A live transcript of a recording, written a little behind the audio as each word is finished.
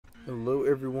Hello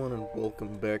everyone and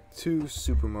welcome back to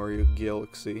Super Mario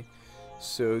Galaxy.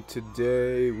 So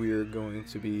today we are going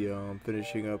to be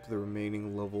finishing up the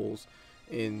remaining levels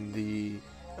in the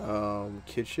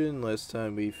kitchen. Last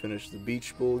time we finished the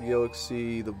Beach Bowl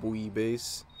Galaxy, the Bui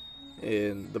Base,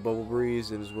 and the Bubble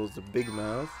Breeze, and as well as the Big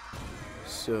Mouth.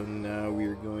 So now we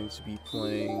are going to be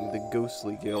playing the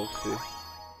Ghostly Galaxy.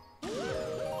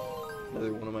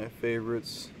 Another one of my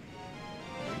favorites.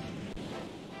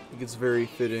 I think it's very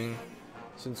fitting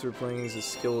since we're playing as a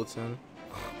skeleton.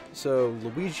 So,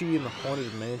 Luigi in the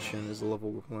Haunted Mansion is the level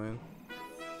we're playing.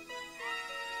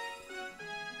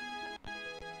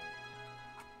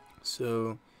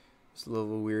 So, this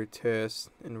level we're tasked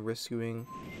in rescuing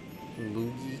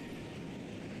Luigi.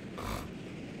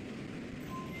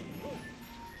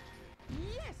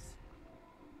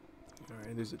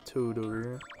 Alright, there's a toad over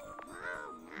here.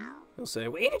 He'll say,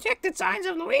 "We detected signs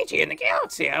of Luigi in the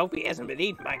galaxy. I hope he hasn't been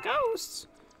eaten by ghosts."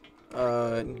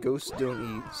 Ghosts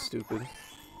don't eat, stupid.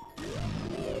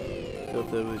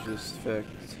 Thought that was just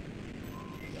fact.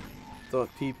 Thought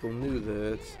people knew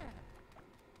that.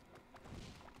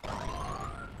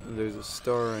 And there's a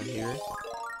star in here.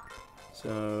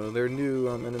 So, they're new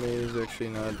enemies, actually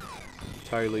not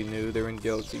entirely new. They're in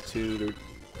Galaxy 2. They're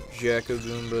Jacko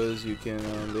Goombas. You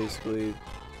can basically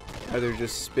either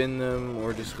just spin them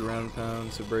or just ground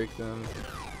pound to break them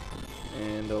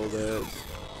and all that.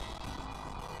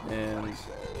 And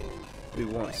we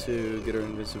want to get our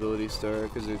invincibility star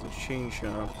because there's a chain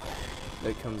shop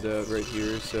that comes out right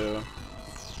here, so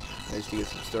nice to get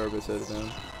some star bits out of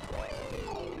them.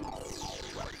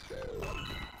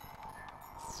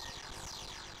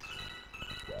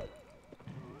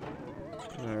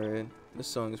 Alright, this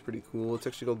song is pretty cool. It's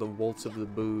actually called The Waltz of the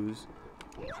Booze.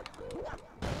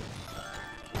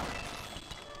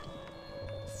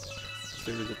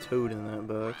 There was a toad in that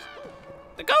box.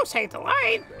 The ghosts hate the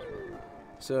light!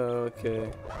 So,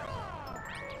 okay.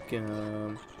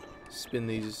 Can spin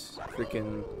these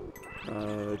freaking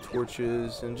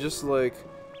torches, and just like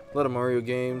a lot of Mario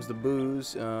games, the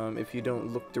boos, if you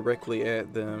don't look directly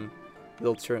at them,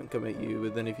 they'll turn come at you,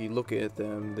 but then if you look at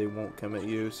them, they won't come at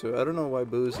you. So I don't know why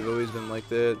boos have always been like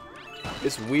that.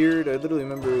 It's weird. I literally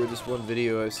remember this one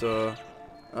video I saw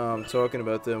talking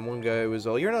about them. One guy was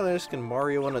all, "You're not asking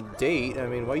Mario on a date. I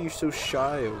mean, why are you so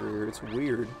shy over here? It's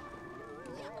weird."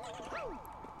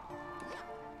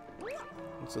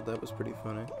 So that was pretty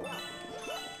funny.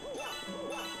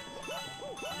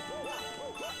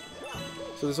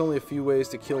 So there's only a few ways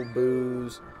to kill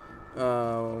boos.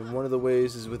 One of the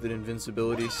ways is with an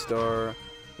invincibility star.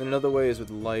 Then another way is with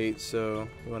light. So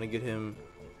you want to get him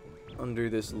under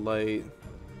this light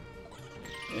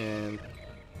and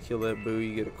kill that boo,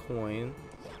 you get a coin.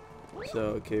 So,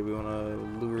 okay, we want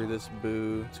to lure this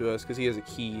boo to us because he has a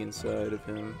key inside of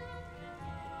him.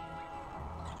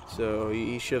 So,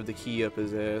 he shoved the key up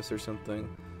his ass or something.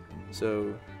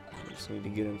 So, we just need to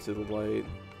get him to the light.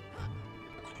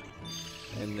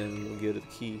 And then we'll get a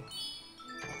key.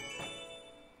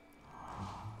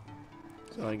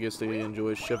 So, I guess they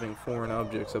enjoy shoving foreign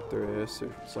objects up their ass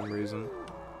for some reason.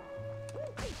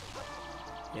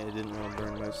 Yeah, I didn't want to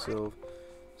burn myself.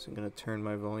 So I'm gonna turn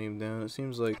my volume down. It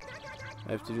seems like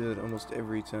I have to do that almost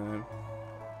every time.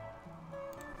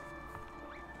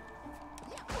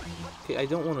 Okay, I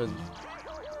don't want to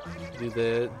do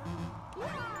that.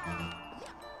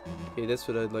 Okay, that's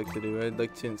what I'd like to do. I'd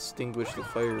like to extinguish the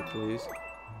fire, please.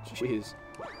 Jeez.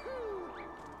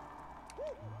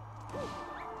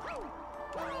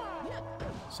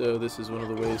 So this is one of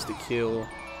the ways to kill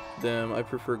them. I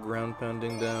prefer ground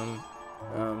pounding them.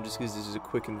 Just because this is a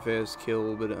quick and fast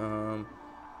kill, but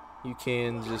you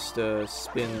can just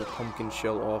spin the pumpkin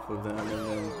shell off of them and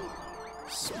then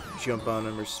jump on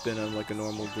them or spin them like a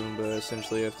normal Goomba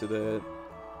essentially after that.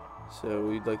 So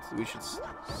we should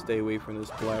stay away from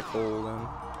this black hole then.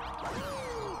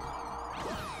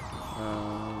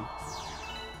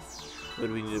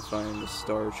 But we need to find the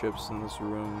star chips in this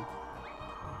room.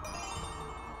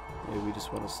 Yeah, we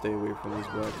just want to stay away from these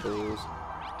black holes.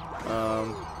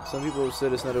 Some people have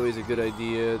said it's not always a good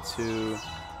idea to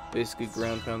basically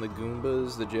ground pound the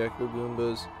Goombas, the Jackal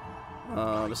Goombas.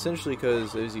 Essentially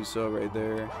because, as you saw right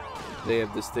there, they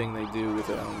have this thing they do with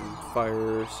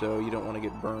fire, so you don't want to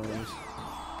get burned.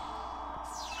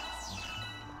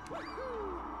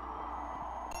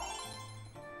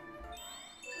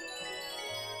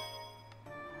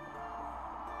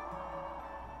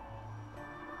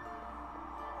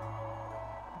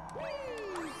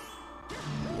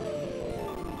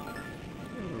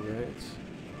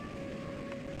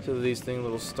 So these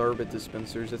little starbit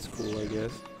dispensers, that's cool, I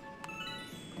guess.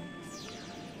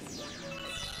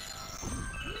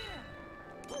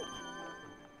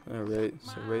 Alright,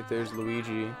 so right there's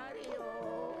Luigi.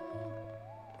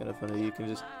 Kinda funny, you can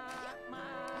just...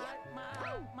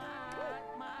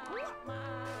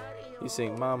 He's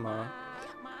saying Mama.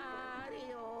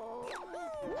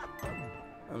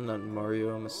 I'm not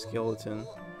Mario, I'm a skeleton.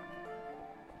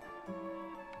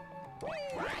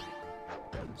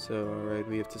 So, alright,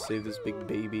 we have to save this big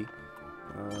baby.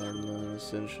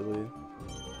 Essentially.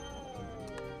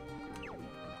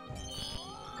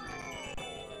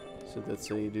 So that's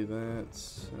how you do that.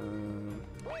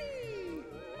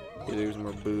 Okay, there's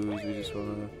more boos. We just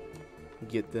want to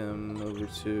get them over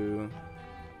to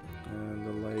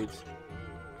the light.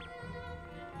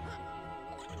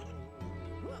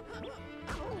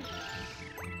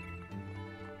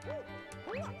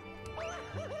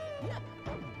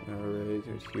 Alright,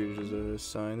 here's a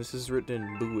sign. This is written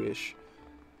in Booish,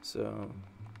 so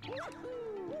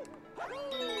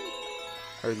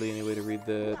hardly any way to read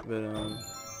that, but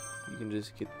you can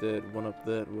just get that one up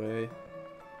that way.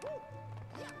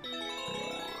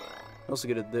 Also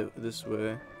get it this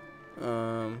way.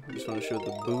 Just want to show what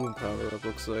the boom power up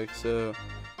looks like. So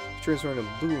transform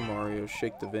into Boo Mario,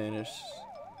 shake to vanish.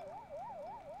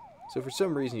 So for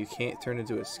some reason you can't turn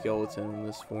into a skeleton in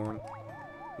this form.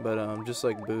 But just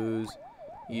like Boo's,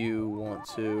 you want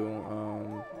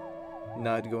to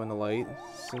not go in the light.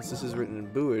 Since this is written in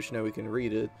Booish, now we can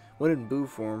read it. When in Boo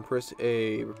form, press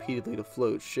A repeatedly to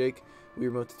float. Shake Wii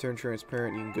Remote to turn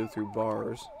transparent. You can go through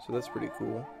bars. So that's pretty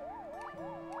cool.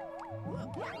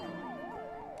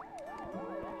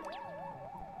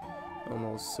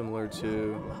 Almost similar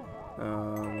to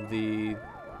the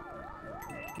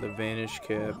Vanish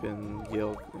Cap in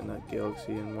not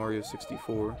Galaxy, in Mario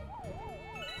 64.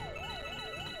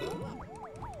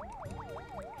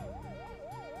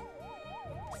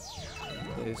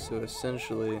 Okay, so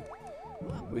essentially,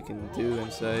 we can do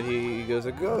inside. He goes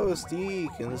a ghost, eek,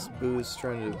 and this Boo is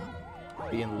trying to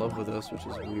be in love with us, which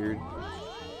is weird.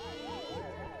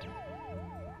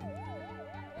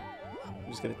 I'm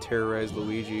just gonna terrorize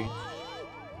Luigi.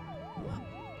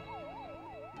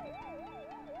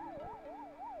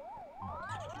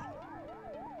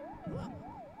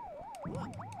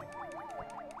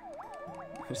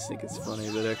 I just think it's funny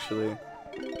that actually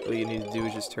all you need to do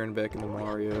is just turn back into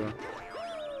Mario.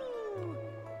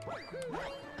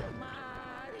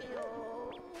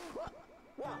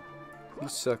 You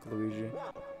suck, Luigi.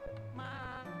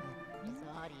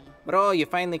 Bro, you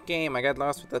finally came. I got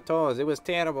lost with the toes. It was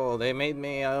terrible. They made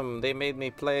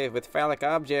me play with phallic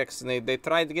objects, and they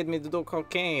tried to get me to do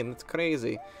cocaine. It's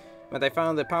crazy. But I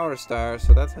found the power star,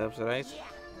 so that helps, right?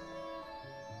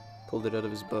 Pulled it out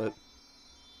of his butt.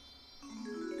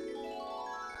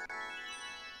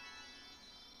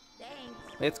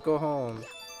 Let's go home.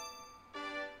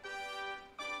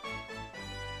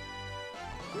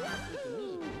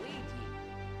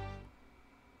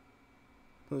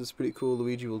 This is pretty cool.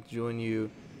 Luigi will join you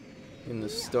in the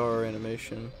star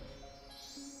animation.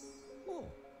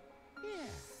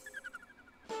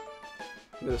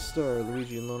 Got a star,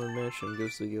 Luigi in Loner Mansion,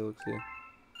 goes to the galaxy.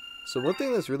 So one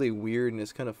thing that's really weird and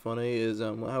is kind of funny is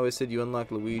how I said you unlock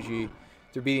Luigi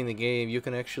through beating the game. You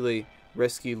can actually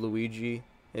rescue Luigi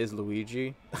as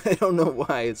Luigi. I don't know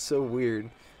why, it's so weird.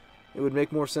 It would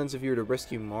make more sense if you were to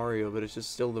rescue Mario, but it's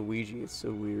just still Luigi. It's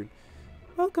so weird.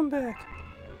 Welcome back.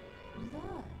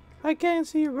 Look. I can't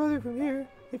see your brother from here.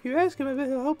 If you ask him, I bet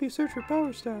he'll help you search for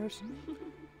power stars.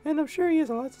 And I'm sure he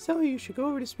has a lot to tell you. You should go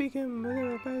over to speak to him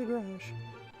by the garage.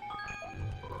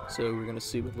 So we're gonna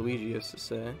see what Luigi has to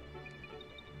say.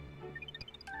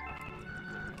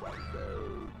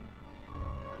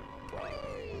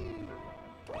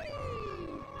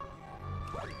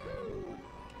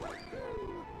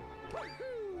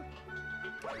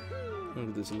 Look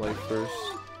at this light first.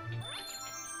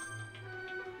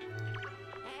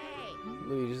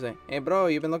 Luigi's like, hey bro,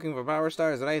 you've been looking for power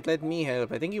stars, right? Let me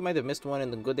help. I think you might have missed one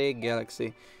in the Good Egg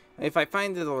Galaxy. If I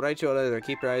find it, I'll write you a letter.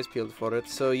 Keep your eyes peeled for it.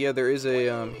 So yeah, there is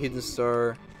a hidden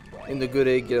star in the Good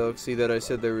Egg Galaxy that I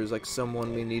said there was like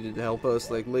someone we needed to help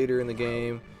us like later in the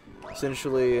game.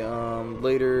 Essentially,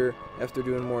 later after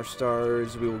doing more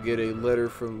stars, we will get a letter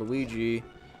from Luigi,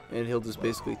 and he'll just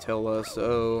basically tell us,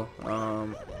 oh,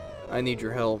 I need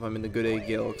your help. I'm in the Good Egg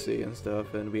Galaxy and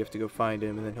stuff, and we have to go find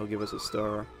him, and then he'll give us a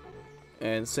star.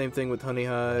 And same thing with Honey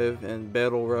Hive, and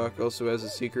Battle Rock also has a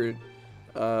secret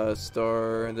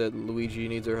star that Luigi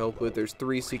needs our help with. There's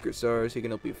 3 secret stars he can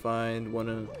help you find. One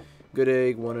in Good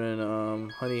Egg, one in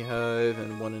Honey Hive,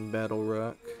 and one in Battle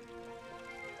Rock.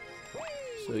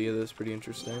 So yeah, that's pretty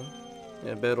interesting.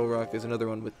 Yeah, Battle Rock is another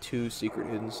one with 2 secret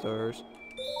hidden stars.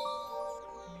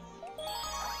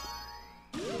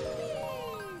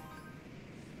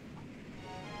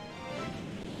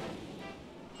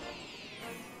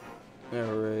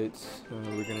 Alright,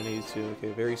 we're gonna need to.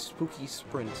 Okay, very spooky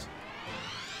sprint.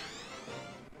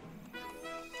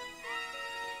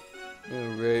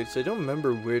 Alright, so I don't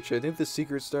remember which. I think the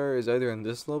secret star is either in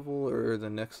this level or the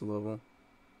next level.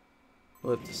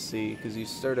 We'll have to see, because you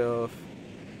start off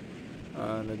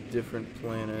on a different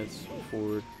planet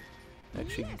before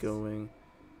actually going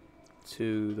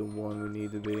to the one we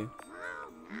need to be.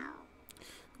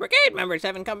 Brigade members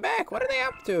haven't come back. What are they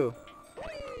up to?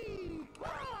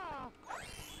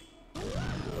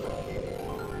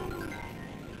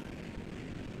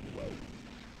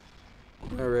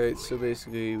 Alright, so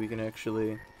basically we can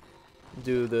actually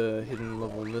do the hidden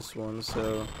level in this one.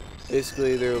 So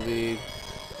basically there will be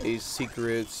a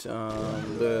secret,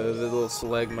 the little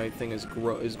stalagmite thing is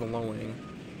glowing.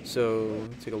 So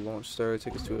take a launch star,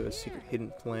 take us to a secret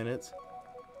hidden planet.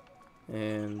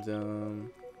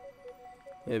 And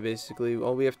yeah, basically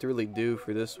all we have to really do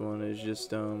for this one is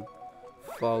just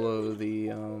follow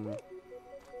the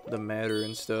matter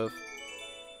and stuff.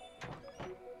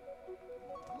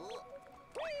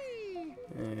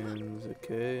 And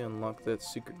okay, unlock that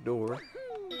secret door.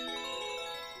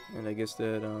 And I guess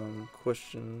that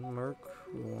question mark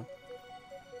will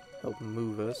help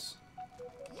move us.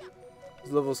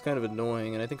 This level is kind of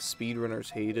annoying, and I think speedrunners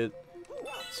hate it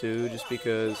too, just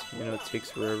because, you know, it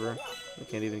takes forever. We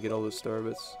can't even get all those star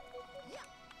bits.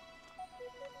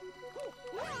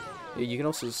 Yeah, you can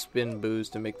also spin boos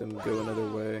to make them go another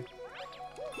way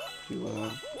if you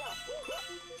want.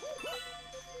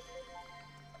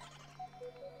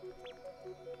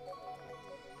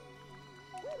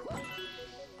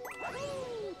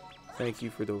 Thank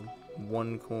you for the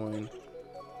 1 coin.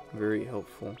 Very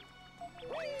helpful.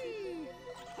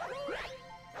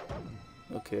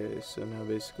 Okay, so now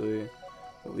basically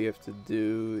what we have to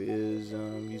do is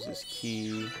use this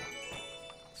key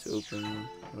to open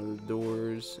one of the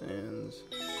doors, and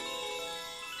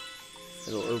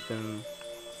it'll open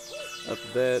up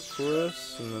that for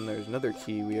us, and then there's another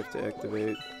key we have to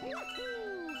activate.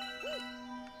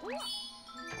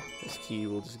 This key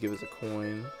will just give us a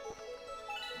coin.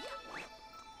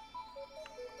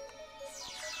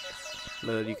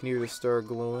 But you can hear the star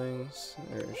glowing,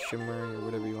 or shimmering, or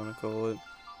whatever you want to call it.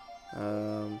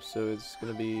 So it's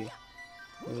going to be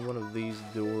in one of these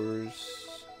doors.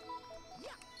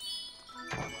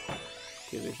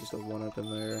 Okay, there's just a 1-up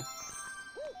in there.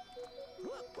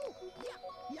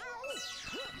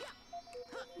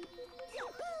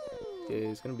 Okay,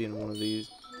 it's going to be in one of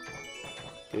these.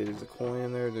 Okay, there's a coin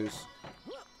in there. There's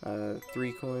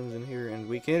 3 coins in here, and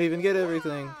we can't even get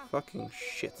everything. Fucking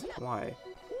shit. Why?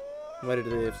 Why did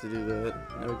they have to do that?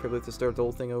 Now we probably have to start the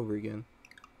whole thing over again.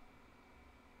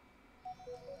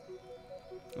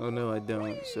 Oh no, I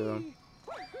don't, so...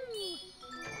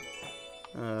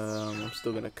 I'm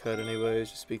still gonna cut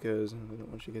anyways, just because I don't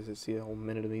want you guys to see a whole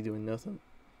minute of me doing nothing.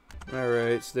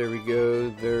 Alright, so there we go.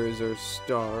 There is our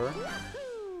star.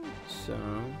 So,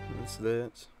 that's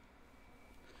that.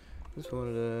 Just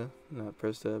wanted to not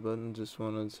press that button, just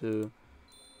wanted to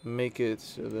make it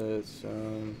so that,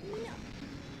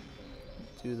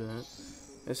 do that.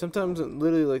 And sometimes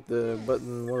literally like the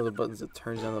button, one of the buttons that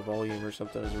turns down the volume or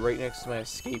something is right next to my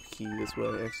escape key. That's why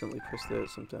I accidentally press that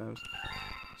sometimes.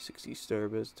 60 star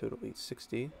bits, total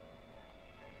 860.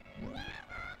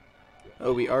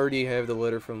 Oh, we already have the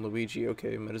letter from Luigi.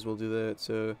 Okay, might as well do that.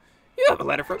 So, you have a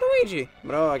letter from Luigi!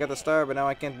 But oh, I got the star, but now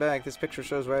I can't back. This picture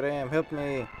shows where I am. Help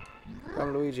me.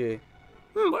 From Luigi.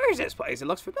 Where is this place? It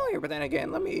looks familiar, but then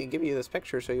again, let me give you this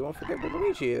picture so you won't forget where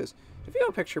Luigi is. To view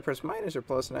a picture, press minus or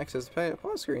plus and access the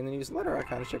plus screen, then use the letter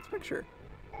icon to check the picture.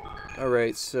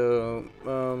 Alright, so,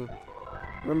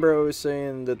 remember I was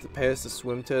saying that the pass the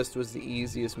swim test was the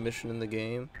easiest mission in the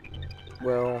game?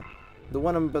 Well, the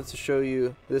one I'm about to show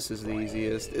you, this is the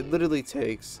easiest. It literally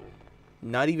takes,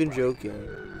 not even joking,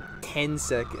 10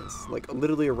 seconds. Like,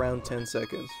 literally around 10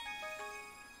 seconds.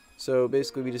 So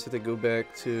basically we just have to go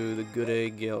back to the Good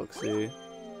Egg Galaxy.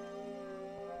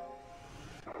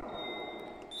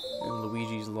 And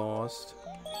Luigi's lost.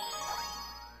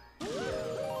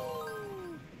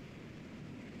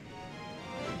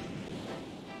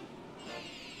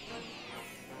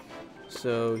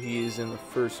 So he is in the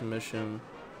first mission.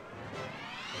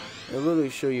 I'll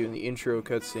literally show you in the intro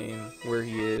cutscene where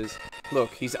he is.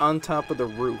 Look, he's on top of the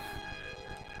roof.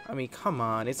 I mean, come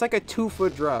on. It's like a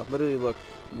 2-foot drop. Literally, look.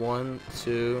 1,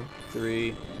 2,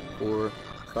 3, 4,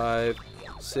 5,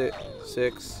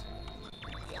 6,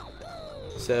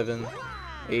 7,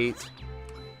 8.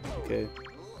 Okay.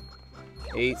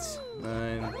 8,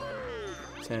 9,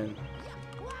 10.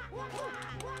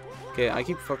 Okay, I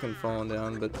keep fucking falling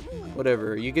down, but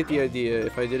whatever. You get the idea.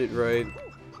 If I did it right,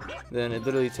 then it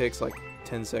literally takes like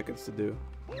 10 seconds to do.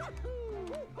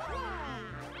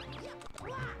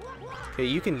 Okay,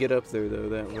 you can get up there though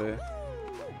that way.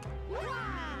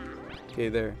 Okay,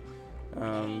 there.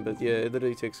 But yeah, it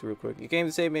literally takes real quick. You came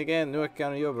to save me again. New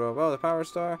account of you, bro. Oh, the power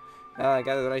star. I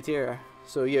got it right here.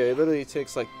 So yeah, it literally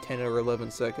takes like 10 or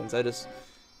 11 seconds. I just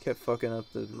kept fucking up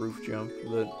the roof jump,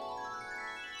 but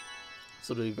it's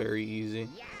literally very easy.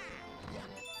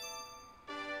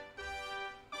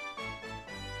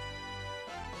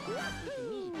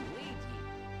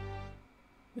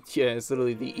 But yeah, it's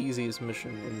literally the easiest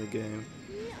mission in the game.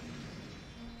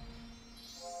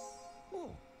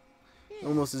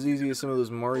 Almost as easy as some of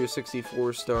those Mario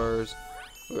 64 stars,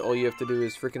 where all you have to do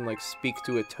is freaking like speak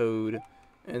to a toad,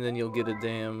 and then you'll get a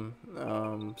damn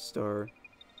star.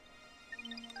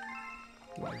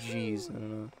 Jeez, I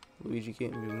don't know. Luigi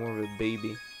can't be more of a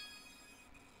baby.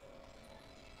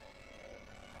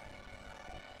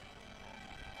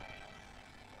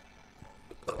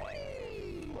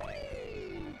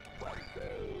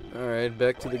 Alright,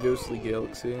 back to the ghostly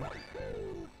galaxy.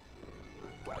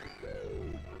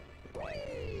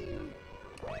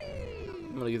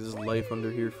 I'm gonna get this life under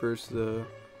here first, though.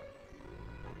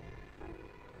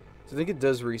 So I think it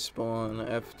does respawn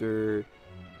after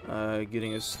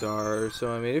getting a star.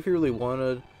 So I mean, if you really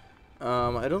wanted,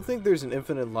 I don't think there's an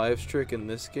infinite lives trick in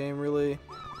this game, really.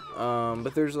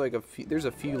 But there's like a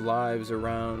few lives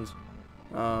around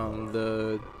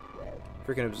the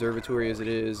freaking observatory as it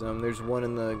is. There's one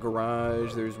in the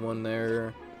garage. There's one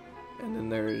there, and then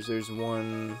there's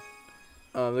one.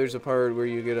 There's a part where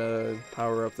you get a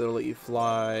power-up that'll let you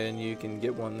fly, and you can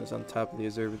get one that's on top of the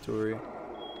observatory.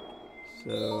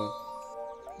 So,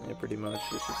 yeah, pretty much,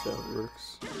 that's just how it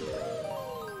works.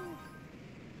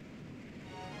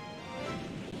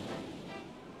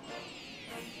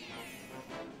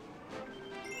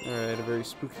 Alright, a very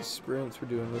spooky sprint. We're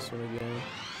doing this one again.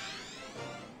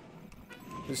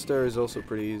 This star is also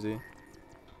pretty easy.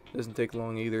 Doesn't take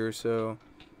long either, so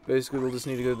basically we'll just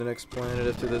need to go to the next planet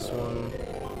after this one.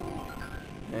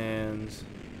 And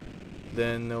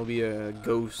then there'll be a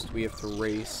ghost we have to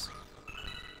race.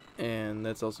 And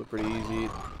that's also pretty easy.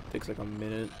 It takes like a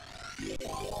minute.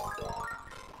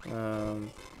 I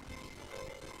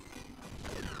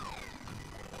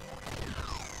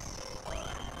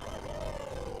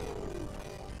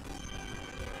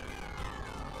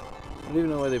don't even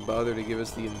know why they bother to give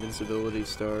us the invincibility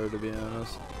star, to be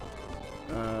honest.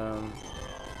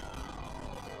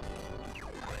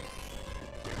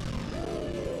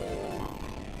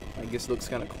 I guess it looks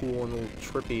kind of cool and a little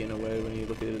trippy in a way when you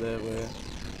look at it that way.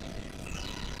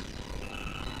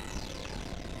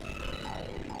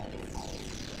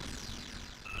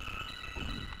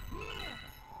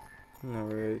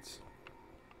 Alright.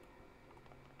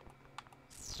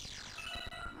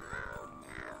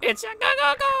 It's a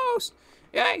ghost!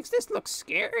 Yikes, this looks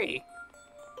scary.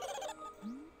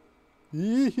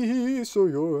 Yee, so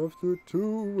you're after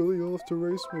two? Will you have to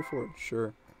race me for it?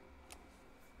 Sure.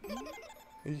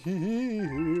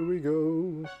 Here we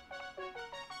go.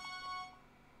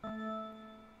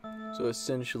 So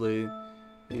essentially,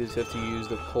 you just have to use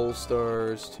the pole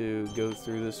stars to go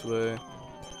through this way,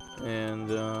 and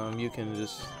you can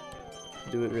just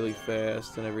do it really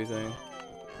fast and everything.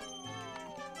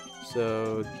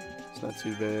 So it's not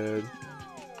too bad.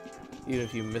 Even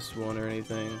if you miss one or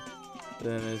anything,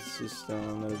 then it's just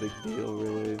not a big deal,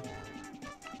 really.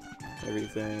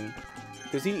 Everything.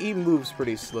 Because he moves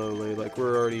pretty slowly, like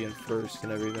we're already in first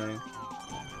and everything.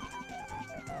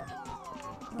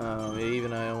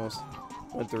 Even I almost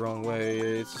went the wrong way.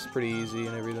 It's just pretty easy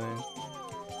and everything.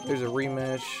 There's a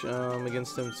rematch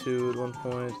against him too at one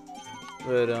point.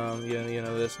 But yeah, you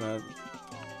know, that's not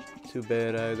too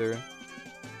bad either.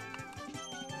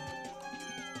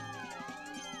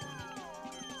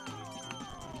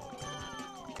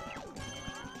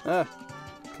 Ah!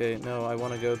 Okay, no, I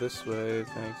want to go this way,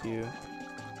 thank you.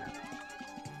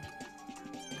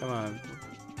 Come on.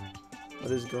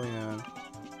 What is going on?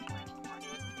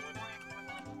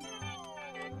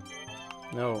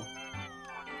 No.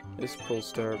 This pole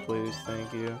star, please,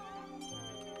 thank you.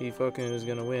 He fucking is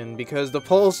gonna win because the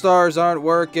pole stars aren't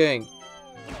working!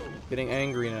 Getting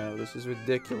angry now, this is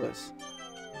ridiculous.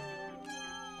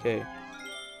 Okay.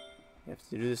 I have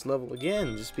to do this level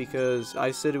again, just because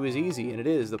I said it was easy, and it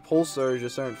is. The pole stars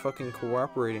just aren't fucking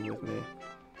cooperating with me.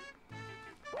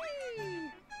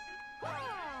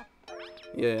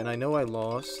 Yeah, and I know I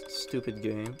lost. Stupid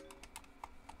game.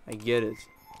 I get it.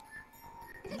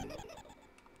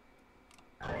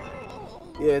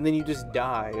 Yeah, and then you just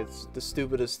die. It's the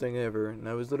stupidest thing ever. And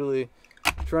I was literally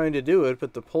trying to do it,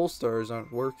 but the pole stars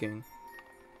aren't working.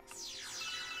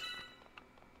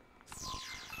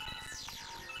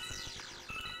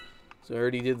 So I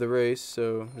already did the race,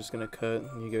 so I'm just gonna cut,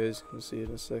 and you guys can see it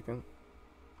in a second.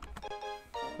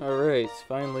 Alright,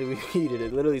 finally we beat it.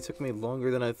 It literally took me longer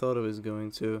than I thought it was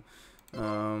going to.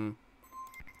 It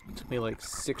took me like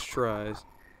 6 tries.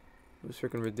 It was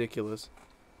freaking ridiculous.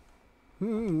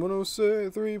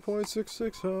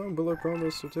 103.66, but I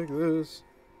promise to take this.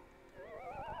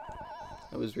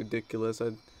 That was ridiculous.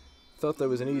 I thought that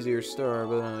was an easier star,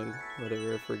 but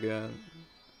whatever, I forgot.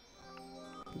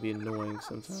 It can be annoying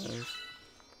sometimes.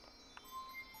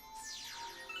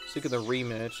 Sick of the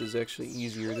rematch is actually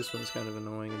easier. This one's kind of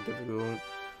annoying and difficult.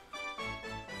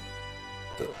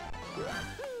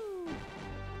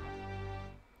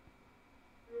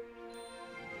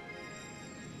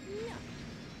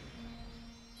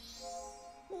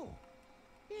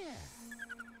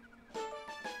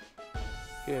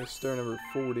 Okay, star number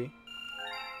 40.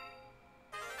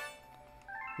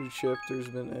 New chapter's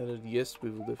been added. Yes, we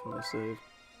will definitely save.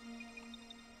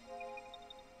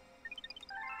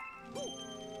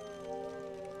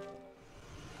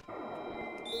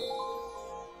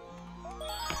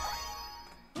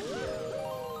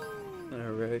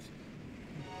 Alright.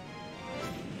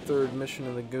 Third mission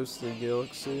in the Ghostly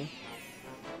Galaxy.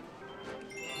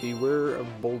 Beware of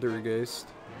Bouldergeist.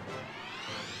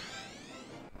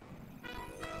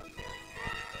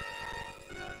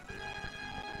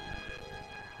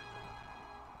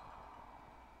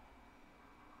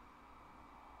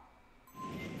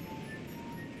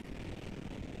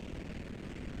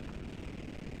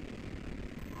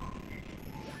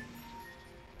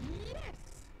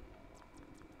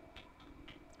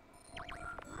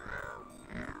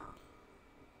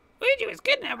 Luigi was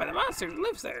kidnapped by the monster that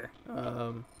lives there.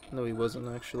 No, he wasn't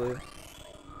actually.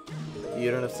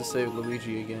 You don't have to save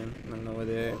Luigi again. I don't know why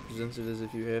they present it as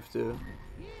if you have to.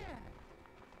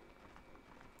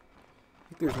 I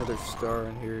think there's another star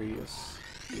in here, yes.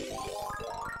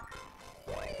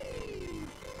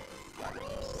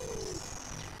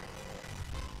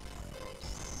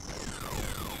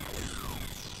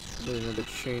 There's another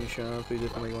chain shop. We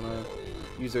definitely want to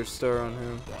use our star on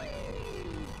him.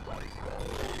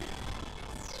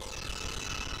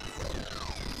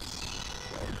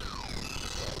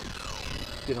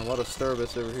 Getting a lot of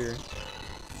starbits over here.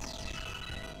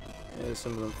 Yeah,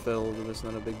 some of them fell, but that's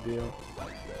not a big deal.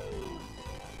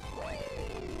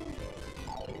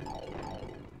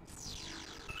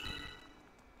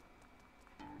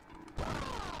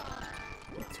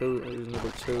 Toad, there's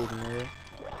another toad in there.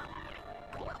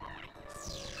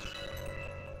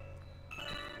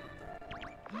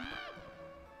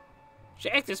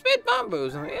 Check the spit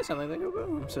bombos. Oh, yeah, something like that.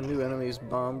 Boom. Some new enemies,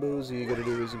 bombos. All you gotta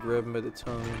do is grab them by the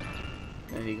tongue.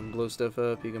 And you can blow stuff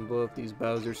up. You can blow up these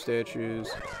Bowser statues.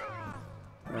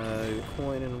 A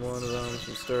coin in one of them,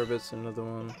 some starbits in another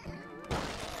one.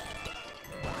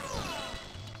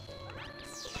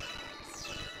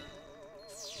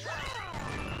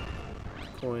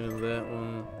 Coin in that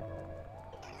one.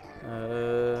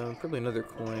 Probably another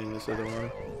coin in this other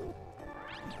one.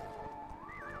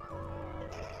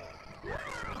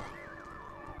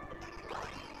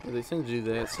 Yeah, they tend to do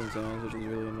that sometimes, which is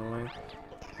really annoying.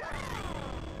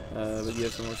 But you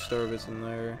have some more starbits in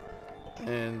there.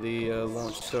 And the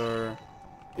launch star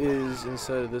is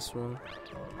inside of this one.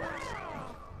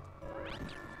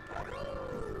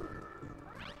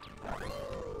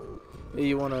 Yeah,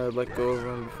 you want to let go of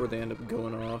them before they end up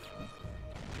going off.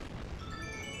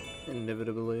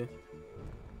 Inevitably.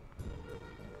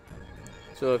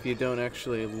 So if you don't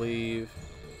actually leave,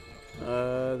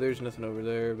 there's nothing over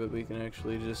there, but we can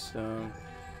actually just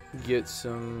get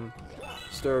some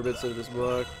starbits of this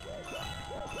block.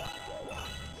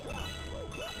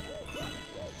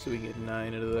 So we can get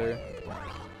 9 out of there.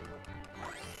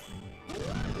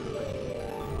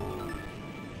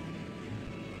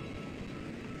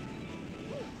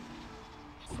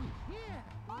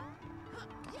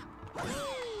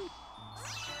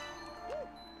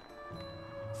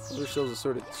 Other shells a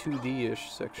sort of 2D-ish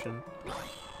section.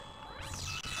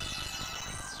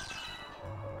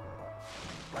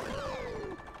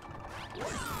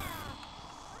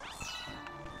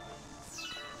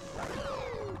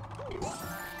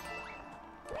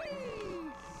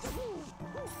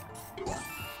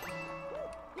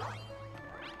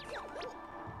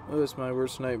 Oh, that's my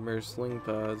worst nightmare, sling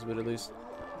pods, but at least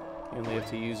you only have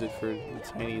to use it for the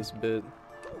tiniest bit.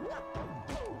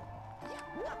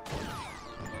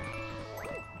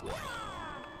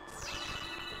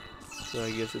 So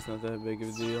I guess it's not that big of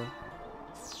a deal.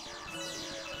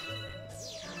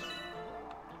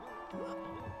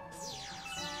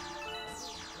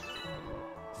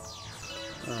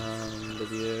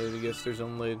 But yeah, I guess there's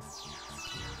only a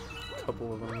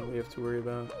couple of them that we have to worry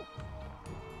about.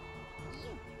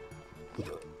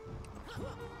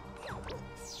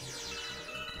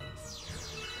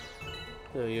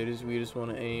 So yeah, we just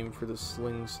want to aim for the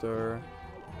sling star.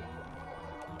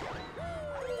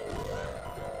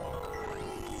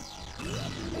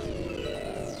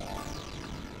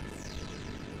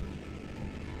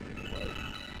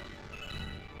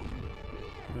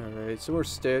 Alright, so more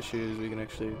statues, we can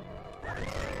actually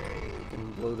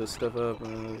blow this stuff up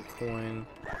and then a coin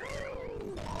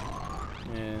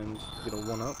and get a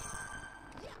 1-up.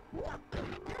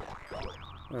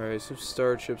 Alright, some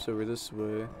star chips over this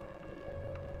way.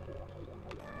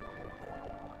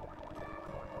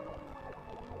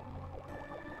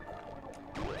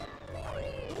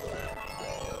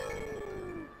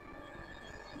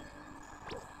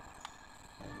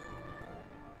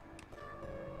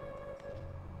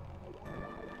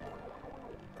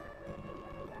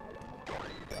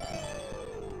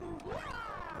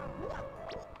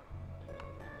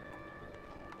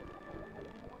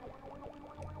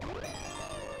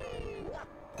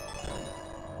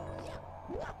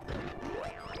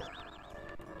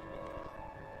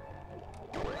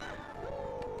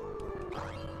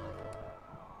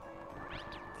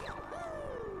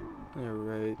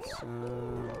 Alright,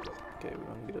 okay, we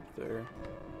want to get up there.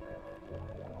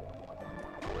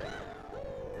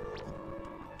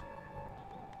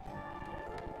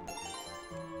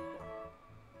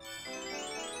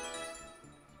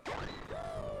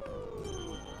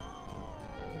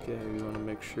 Okay, we want to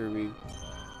make sure we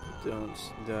don't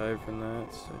die from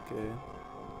that. Okay.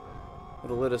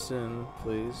 It'll let us in,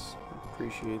 please.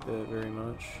 Appreciate that very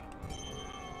much.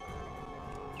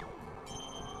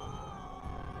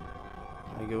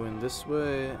 I go in this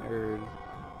way, or...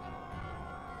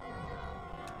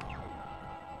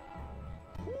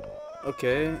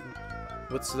 Okay.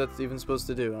 What's that even supposed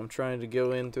to do? I'm trying to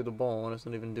go in through the ball and it's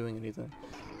not even doing anything.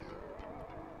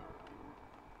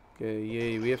 Okay,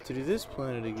 yay, we have to do this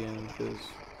planet again, because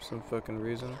some fucking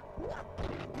reason.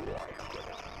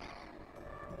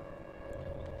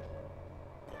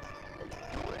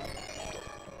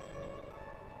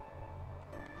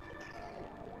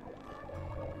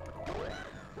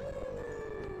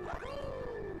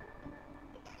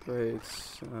 Great.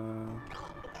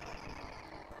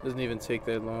 Doesn't even take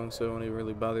that long, so I won't even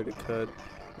really bother to cut.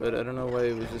 But I don't know why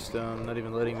it was just not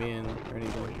even letting me in or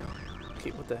anything.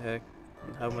 Okay, what the heck?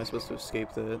 How am I supposed to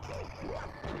escape that?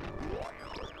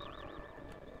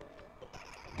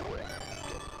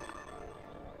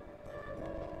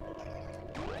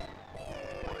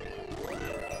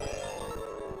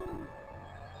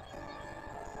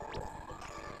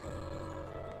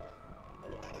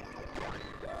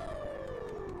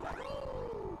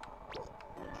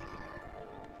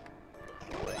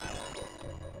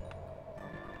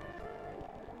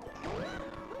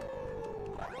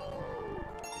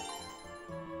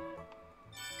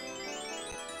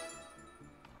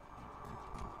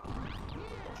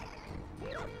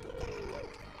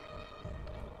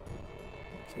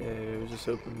 Okay, I was just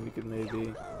hoping we could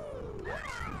maybe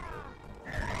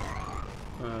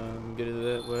get it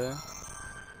that way.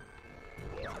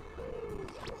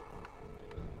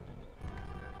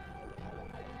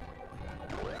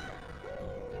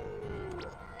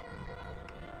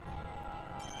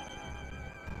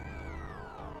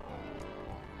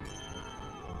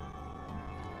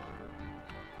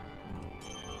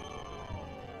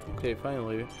 Okay,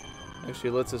 finally.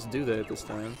 Actually lets us do that this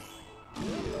time.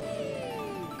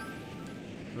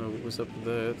 Oh, what's up with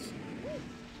that?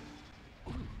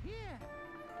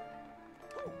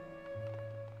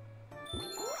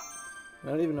 I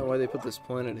don't even know why they put this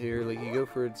planet here. Like, you go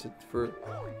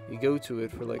you go to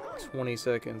it for like 20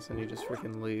 seconds and you just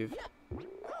freaking leave.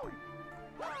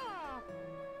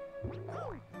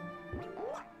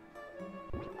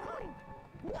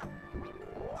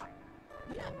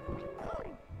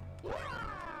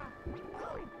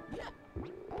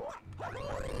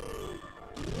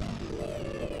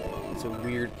 It's a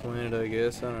weird planet, I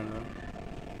guess. I don't know.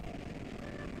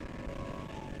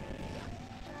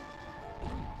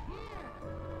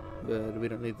 But we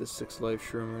don't need the 6-life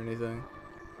shroom or anything.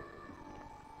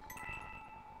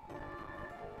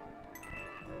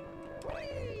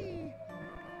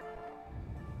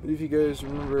 But if you guys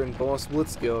remember in Boss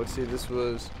Blitz Galaxy, this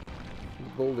was the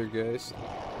Boulder Geist.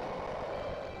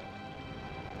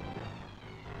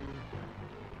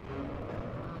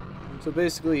 So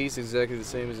basically, he's exactly the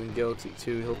same as in Galaxy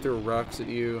 2. He'll throw rocks at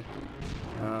you,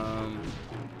 in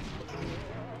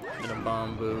a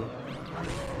bamboo,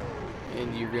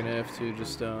 and you're gonna have to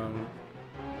just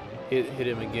hit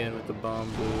him again with the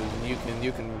bamboo. And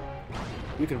you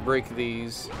can break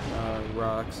these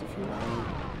rocks if you want.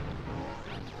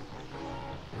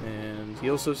 And he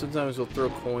also sometimes will throw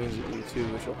coins at you too,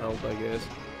 which will help, I guess.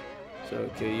 So,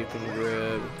 okay, you can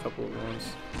grab a couple at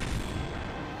once.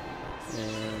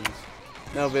 And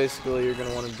now basically you're going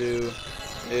to want to do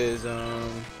is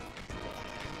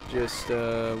just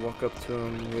walk up to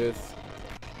him with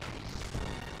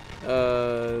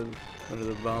one of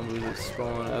the bamboo that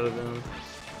spawn out of him.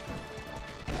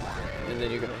 And then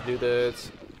you're going to do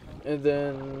that. And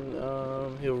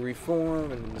then he'll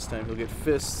reform, and this time he'll get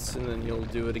fists, and then you'll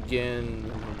do it again, and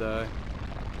then he'll die.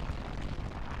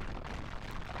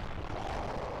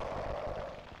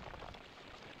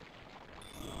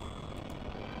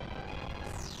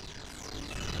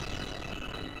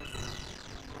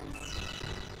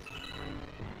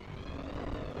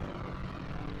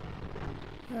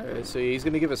 Alright, so he's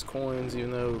gonna give us coins, even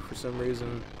though for some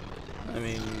reason, I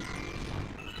mean,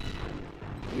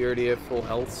 we already have full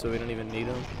health, so we don't even need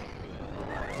them.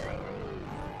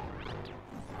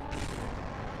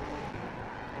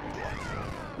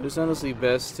 It's honestly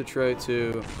best to try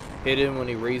to hit him when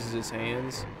he raises his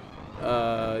hands,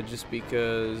 just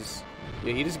because,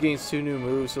 yeah, he just gains 2 new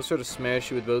moves. He'll sort of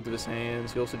smash you with both of his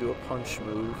hands. He'll also do a punch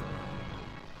move,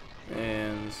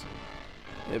 and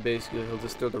yeah, basically he'll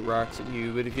just throw the rocks at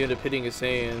you. But if you end up hitting his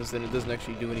hands, then it doesn't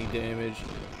actually do any damage.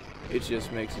 It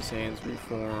just makes his hands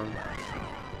reform.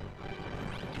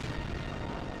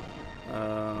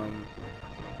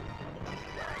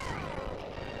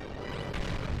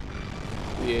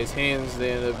 Yeah, his hands,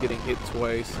 they end up getting hit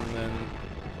twice, and then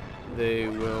they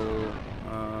will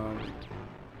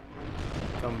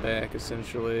come back,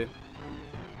 essentially.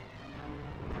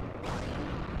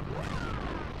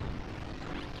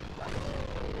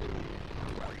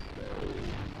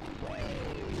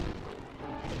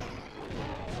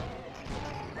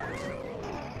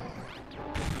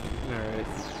 Alright,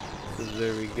 so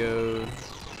there we go.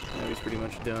 Now he's pretty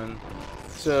much done.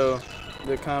 So,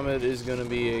 the comet is going to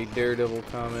be a daredevil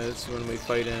comet, so when we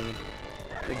fight him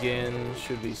again,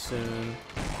 should be soon.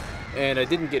 And I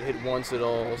didn't get hit once at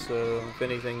all, so if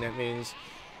anything that means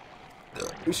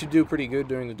we should do pretty good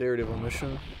during the daredevil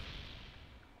mission.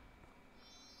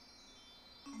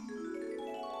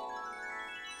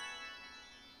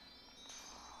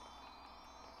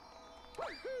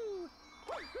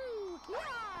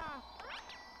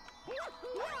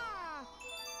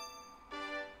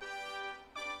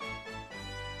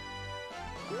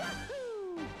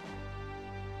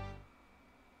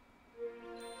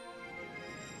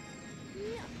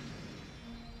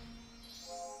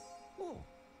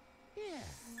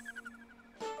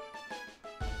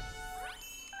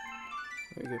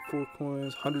 I get 4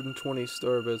 coins, 120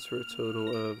 star bets for a total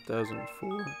of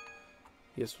 1,004.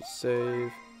 Yes, we'll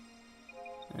save.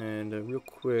 And real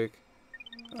quick,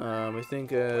 I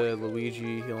think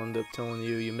Luigi, he'll end up telling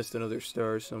you you missed another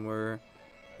star somewhere.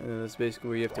 And then that's basically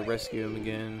where you have to rescue him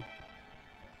again.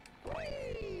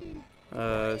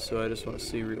 So I just want to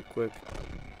see real quick.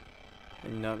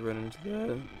 And not run into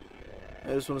that.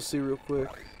 I just want to see real quick.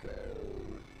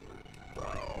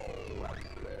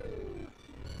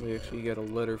 We actually got a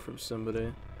letter from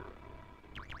somebody.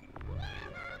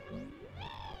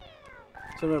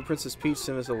 Somehow Princess Peach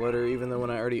sent us a letter, even though when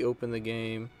I already opened the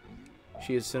game,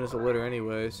 she had sent us a letter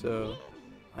anyway, so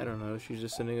I don't know, she's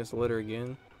just sending us a letter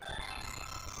again.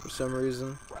 For some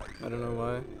reason. I don't know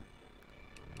why.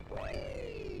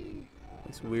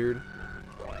 It's weird.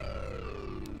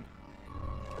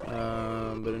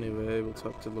 But anyway, we'll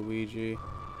talk to Luigi.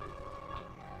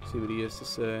 See what he has to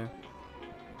say.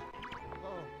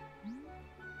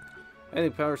 I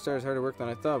think Power Star is harder to work than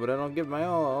I thought, but I don't give my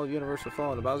all universe will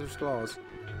fall into Bowser's claws.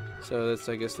 So that's,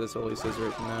 I guess that's all he says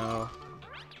right now.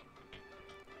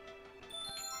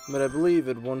 But I believe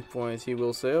at one point he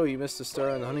will say, oh, you missed a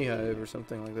star in the honey hive or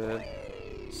something like that.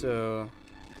 So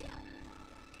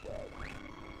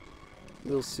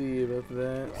we'll see about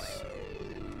that.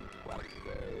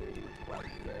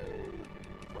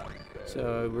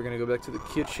 So we're gonna go back to the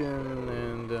kitchen,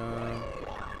 and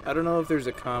I don't know if there's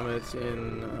a comet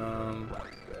in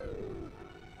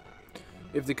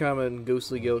if the comet in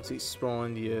Ghostly Galaxy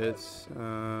spawned yet.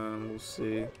 We'll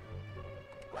see.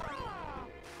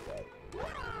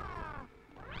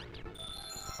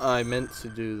 I meant to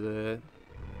do that.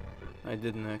 I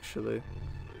didn't actually.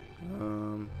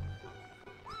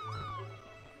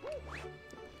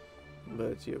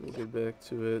 But yeah, we'll get back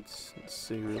to it. Let's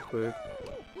see real quick.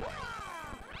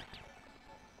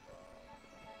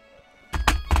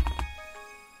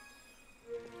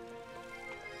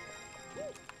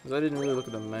 Because I didn't really look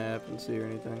at the map and see or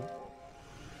anything.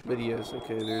 But yes,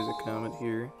 okay, there's a comet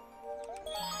here.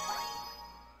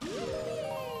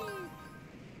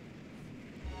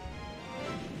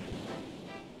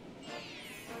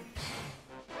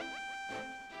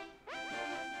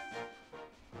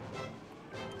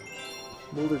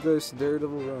 Bouldergeist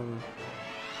Daredevil Run.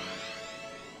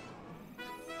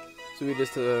 So we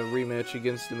just a rematch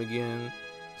against him again,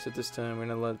 except this time we're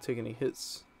not allowed to take any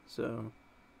hits. So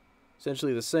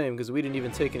essentially the same, because we didn't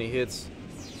even take any hits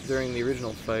during the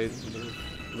original fight,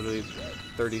 literally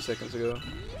 30 seconds ago.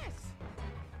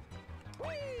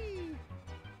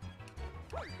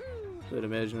 So I'd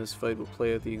imagine this fight will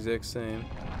play out the exact same.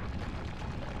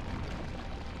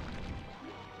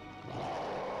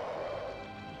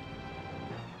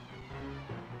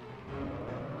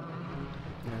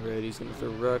 Alright, he's gonna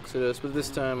throw rocks at us, but this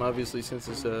time, obviously, since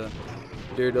it's a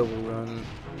Daredevil run,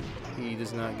 he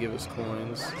does not give us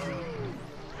coins.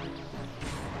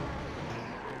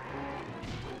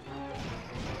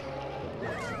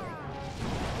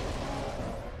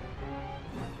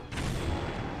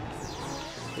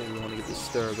 Okay, we want to get the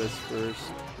star best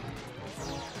first.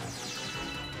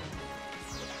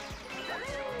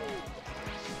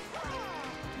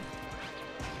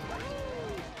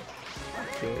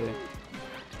 Okay.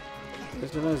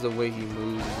 Sometimes the way he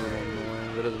moves is a little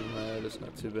annoying, but other than that, it's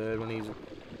not too bad when he's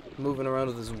moving around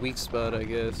with his weak spot, I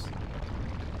guess.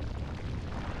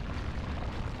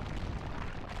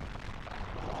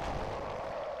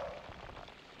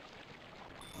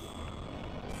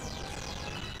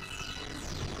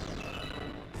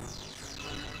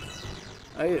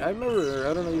 I remember,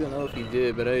 I don't even know if he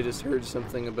did, but I just heard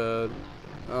something about,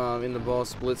 in the Ball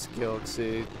Splits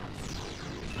Galaxy,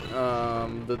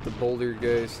 that the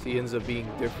Bouldergeist, he ends up being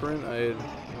different.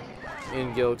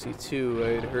 In Galaxy 2, I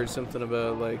had heard something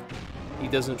about, like, he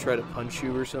doesn't try to punch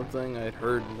you or something. I had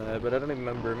heard that, but I don't even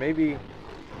remember. Maybe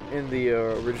in the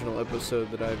original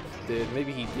episode that I did,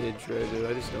 maybe he did try to.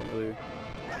 I just don't really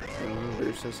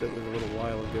remember since it was a little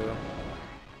while ago.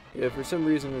 Yeah, for some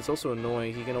reason it's also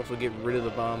annoying. He can also get rid of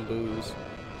the bamboos,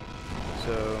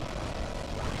 so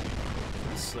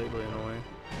it's slightly annoying.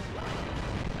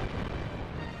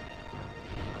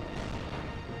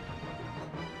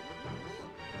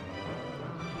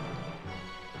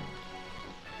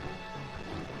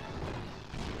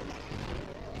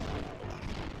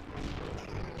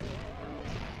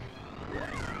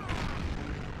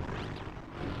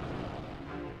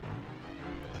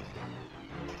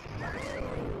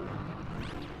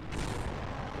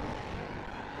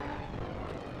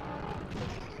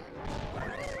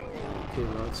 Okay,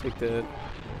 well, let's take that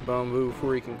bamboo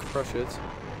before he can crush it.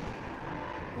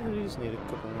 We just need a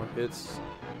couple more hits.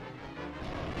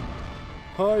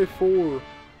 High 4!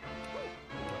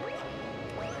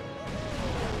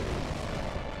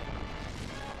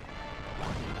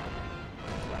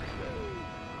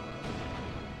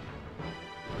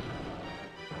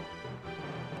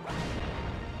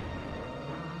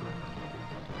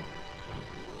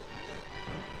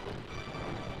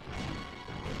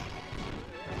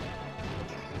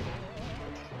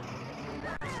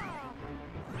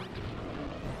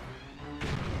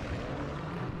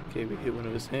 Okay, we hit one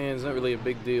of his hands. Not really a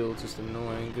big deal, it's just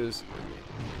annoying,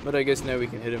 but I guess now we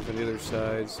can hit him from the other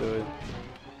side, so it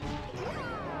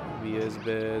won't be as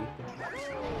bad.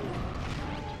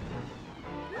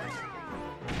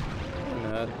 Or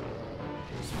not.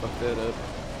 Just fuck that up.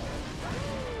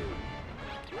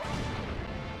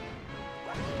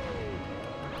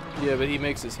 Yeah, but he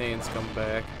makes his hands come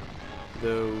back,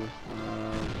 though,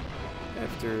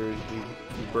 after you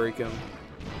break him.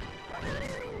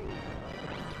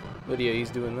 But yeah, he's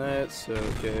doing that, so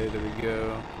okay, there we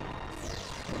go.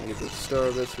 Let me get the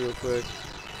star bits real quick.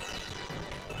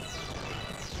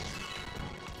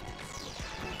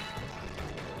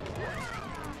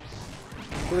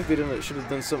 I feel like they should have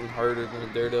done something harder than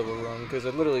a Daredevil run, because I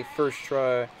literally first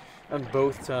try on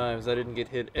both times I didn't get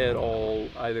hit at all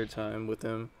either time with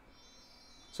him.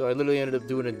 So I literally ended up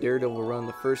doing a Daredevil run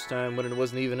the first time when it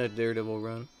wasn't even a Daredevil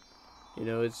run. You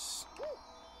know,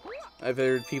 I've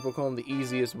heard people call him the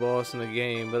easiest boss in the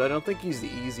game, but I don't think he's the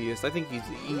easiest. I think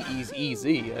he's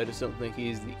easy. I just don't think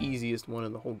he's the easiest one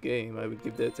in the whole game. I would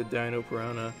give that to Dino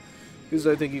Piranha, because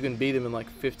I think you can beat him in like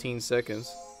 15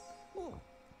 seconds.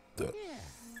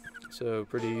 So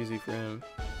pretty easy for him.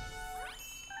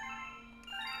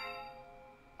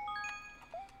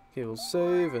 Okay, we'll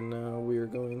save, and now we are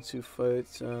going to fight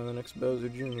the next Bowser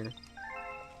Jr.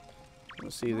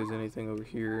 Let's see if there's anything over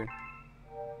here.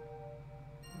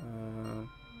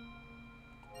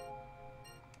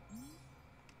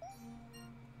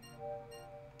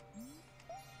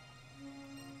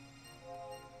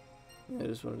 I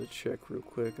just wanted to check real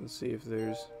quick and see if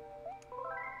there's...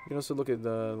 You can also look at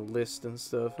the list and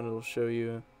stuff, and it'll show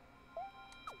you...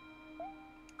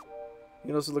 You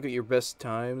can also look at your best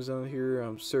times on here.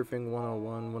 Surfing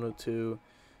 101, 102,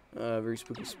 Very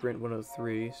Spooky Sprint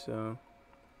 103, so...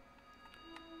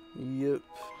 Yep.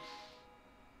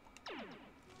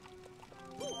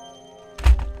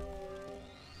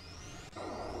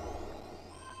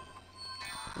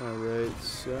 Alright,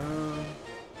 so...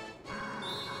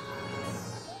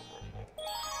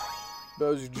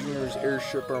 Bowser Jr.'s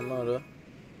Airship Armada.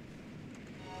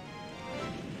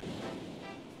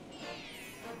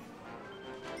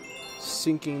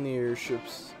 Sinking the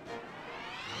airships.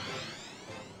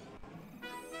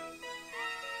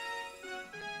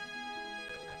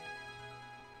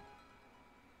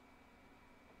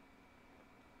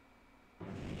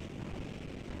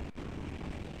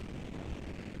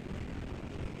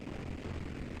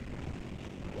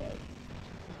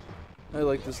 I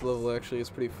like this level actually,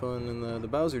 it's pretty fun, and the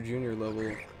Bowser Jr.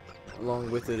 level along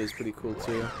with it is pretty cool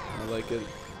too. I like it.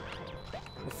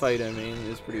 The fight, I mean,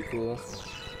 is pretty cool.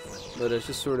 But it's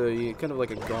just sort of kind of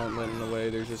like a gauntlet in a way.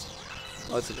 There's just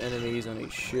lots of enemies on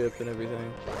each ship and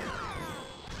everything.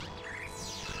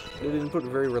 They didn't put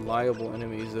very reliable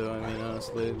enemies though, I mean,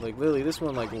 honestly. Like, literally, this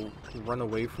one, like, will run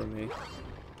away from me.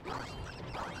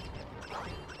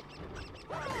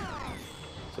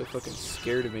 So fucking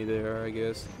scared of me there, I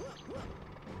guess.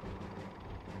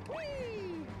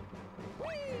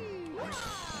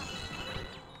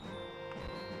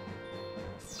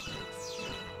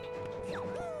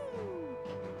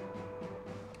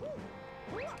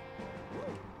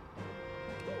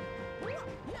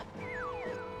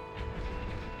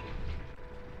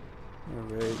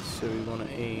 Alright, so we want to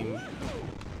aim.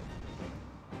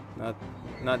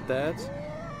 Not that.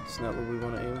 It's not what we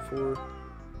want to aim for.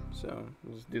 So,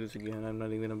 let's do this again. I'm not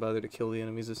even going to bother to kill the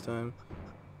enemies this time.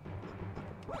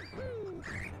 I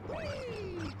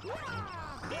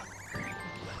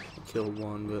killed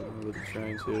one, but I wasn't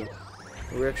trying to.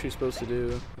 What we're actually supposed to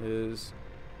do is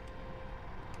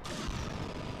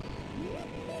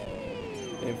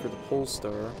aim for the pole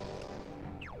star.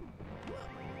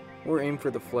 Or aim for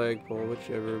the flagpole,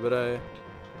 whichever, but I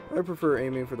prefer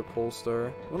aiming for the pole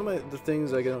star. One of the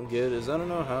things I don't get is I don't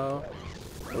know how,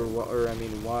 or I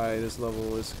mean why this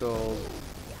level is called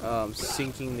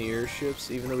sinking the airships,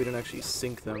 even though we don't actually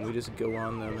sink them, we just go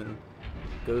on them and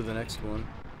go to the next one.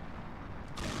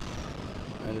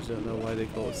 I just don't know why they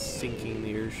call it sinking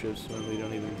the airships when we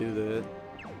don't even do that.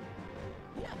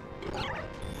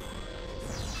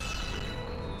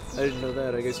 I didn't know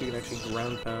that. I guess you can actually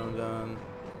ground pound on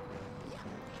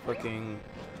fucking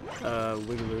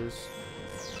wigglers.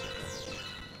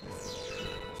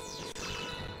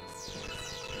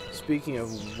 Speaking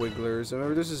of wigglers, I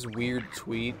remember there's this weird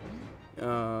tweet.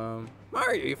 Mario,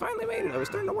 you finally made it. I was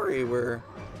starting to worry. Where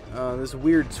this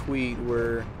weird tweet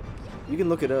where you can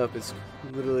look it up. It's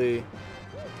literally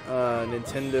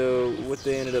Nintendo. What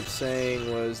they ended up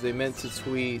saying was they meant to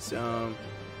tweet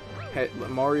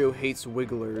Mario hates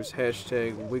wigglers,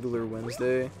 hashtag Wiggler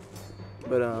Wednesday.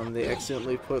 But they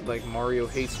accidentally put like Mario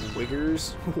hates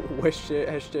wiggers,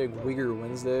 hashtag Wigger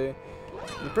Wednesday.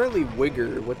 And apparently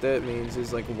wigger, what that means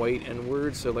is like white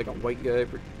N-word, so like a white guy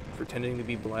pretending to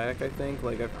be black, I think.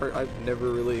 Like I've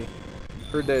never really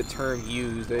heard that term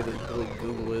used. I had to really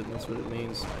Google it, and that's what it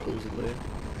means, supposedly.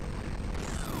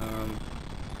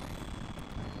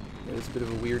 Yeah, it's a bit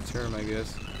of a weird term, I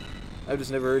guess. I've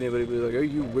just never heard anybody be like, "Are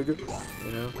you wigger?"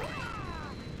 You know?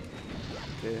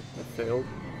 Okay, that failed.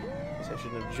 I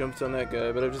shouldn't have jumped on that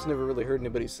guy, but I've just never really heard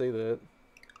anybody say that.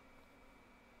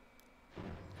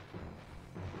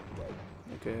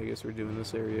 Okay, I guess we're doing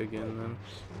this area again then.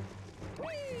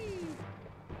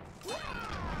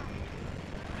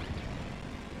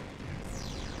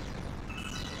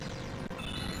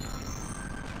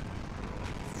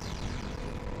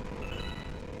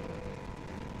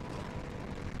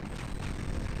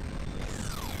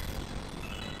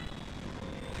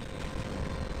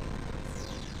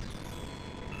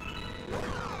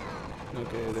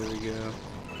 Okay, there we go.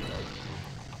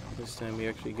 This time we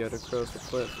actually got across the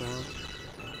platform.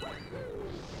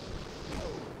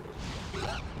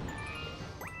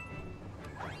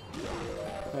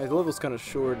 Alright, the level's kind of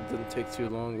short, it didn't take too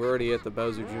long. We're already at the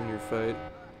Bowser Jr. fight.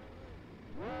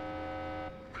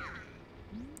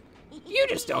 You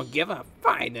just don't give up.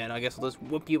 Fine then, I guess I'll just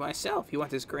whoop you myself. You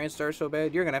want this Grand Star so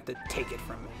bad, you're gonna have to take it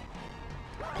from me.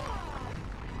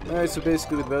 Alright, so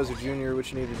basically with Bowser Jr.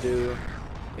 what you need to do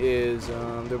is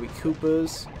there'll be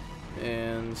Koopas,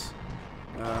 and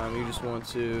you just want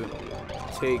to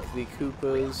take the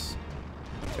Koopas,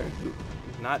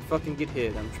 not fucking get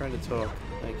hit, I'm trying to talk,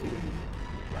 thank you.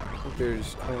 I think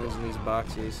there's coins in these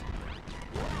boxes.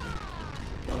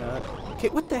 Okay,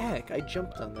 what the heck, I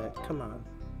jumped on that, come on.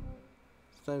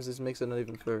 Sometimes this makes it not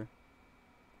even fair.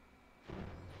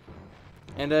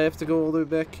 And I have to go all the way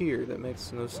back here, that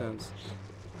makes no sense.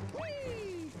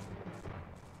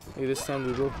 Hey, this time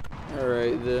we will.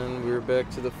 Alright, then we're back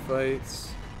to the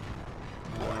fights.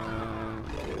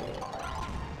 Okay.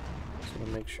 Just want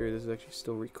to make sure this is actually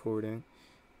still recording.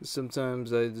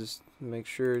 Sometimes I just make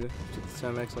sure to take the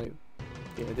time actually.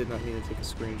 Yeah, I did not mean to take a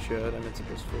screenshot. I meant to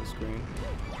press full screen.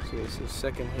 So, yeah, so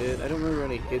second hit. I don't remember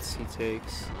any hits he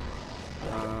takes.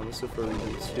 This will probably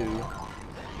be 2.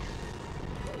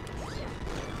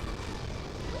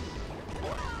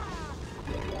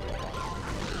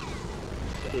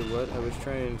 Okay, what? I was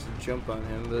trying to jump on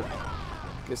him, but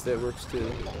I guess that works too.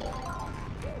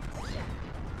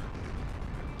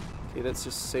 Okay, that's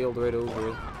just sailed right over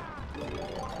it.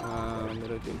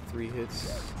 But okay, 3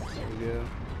 hits. There we go.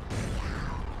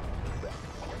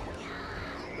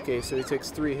 Okay, so he takes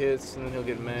 3 hits and then he'll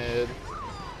get mad.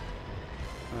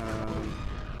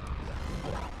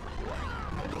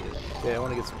 Yeah, I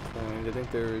want to get some coins. I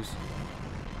think there's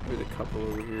a couple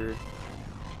over here.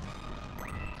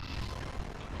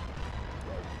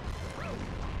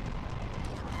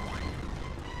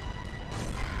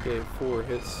 Okay, 4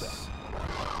 hits.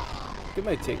 It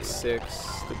might take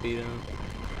 6 to beat him,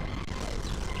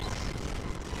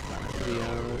 to be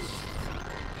honest.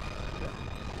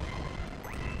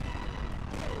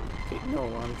 Okay, no,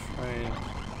 I'm trying.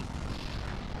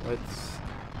 Let's.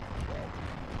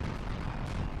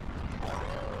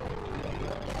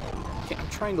 Okay, I'm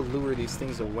trying to lure these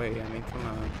things away. I mean, come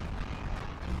on.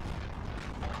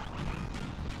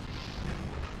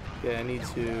 Yeah, I need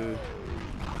to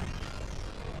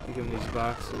give him these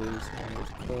boxes. And there's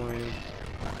a coin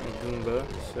and a Goomba,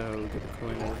 so get the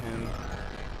coin out of him.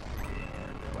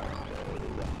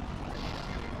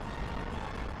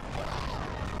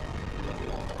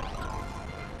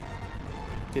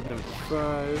 Hit number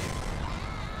 5.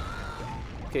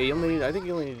 Okay, you only need, I think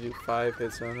you only need to do 5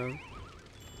 hits on him.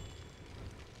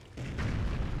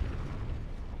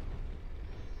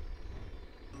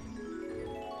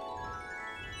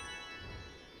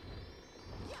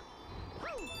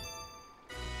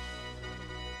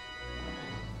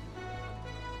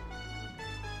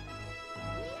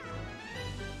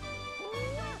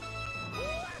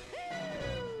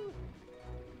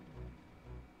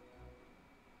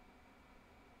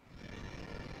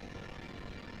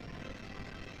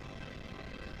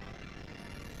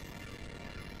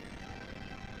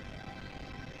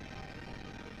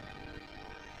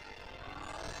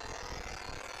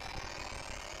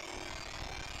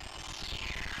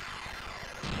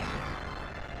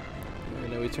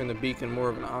 We turn the beacon more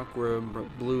of an aqua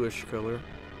bluish color.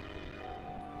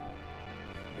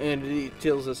 And it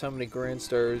tells us how many grand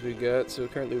stars we got. So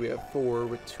currently we have 4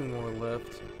 with 2 more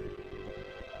left.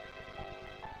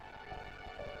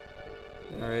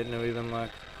 Alright, now we've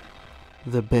unlocked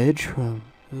the bedroom.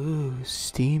 Ooh,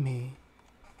 steamy.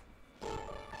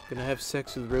 Gonna have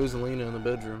sex with Rosalina in the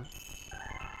bedroom.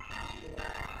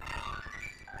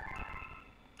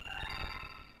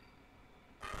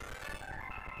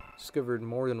 Discovered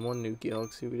more than 1 new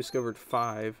galaxy. We discovered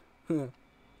 5.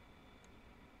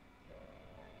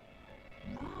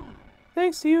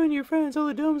 Thanks to you and your friends, all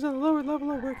the domes on the lower level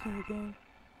are working again.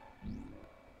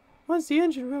 Once the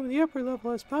engine room in the upper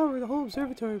level has power, the whole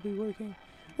observatory will be working.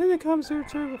 Then the comm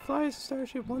observatory will fly as a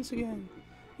starship once again.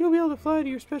 You'll be able to fly to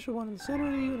your special one in the center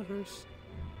of the universe.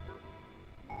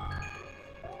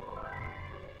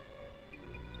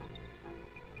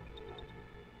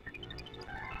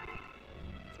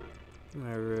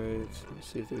 Alright,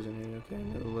 let's see if there's any. Okay,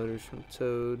 no letters from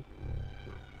Toad.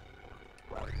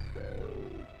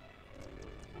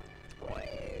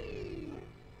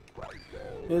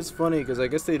 It's funny because I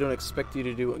guess they don't expect you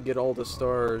to get all the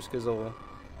stars because I'll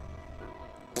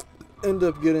end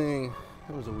up getting.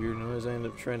 That was a weird noise. I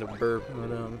ended up trying to burp,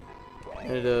 but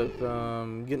ended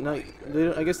up getting.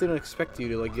 I guess they don't expect you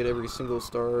to like get every single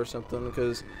star or something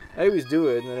because I always do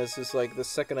it, and then it's just like the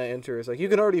second I enter, it's like you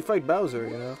can already fight Bowser,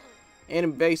 you know.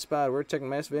 And base spot, we're checking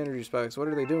massive energy spikes. What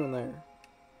are they doing there?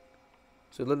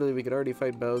 So literally we could already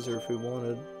fight Bowser if we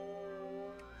wanted.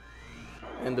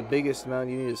 And the biggest amount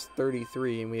you need is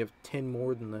 33, and we have 10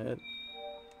 more than that.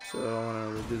 So I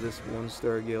want to do this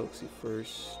 1-star galaxy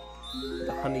first.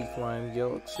 The Honey Climb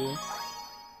Galaxy.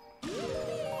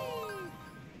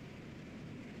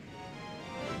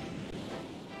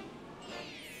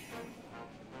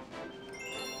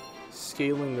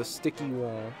 Scaling the sticky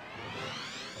wall.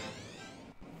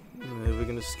 We're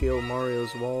gonna scale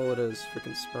Mario's wall. It has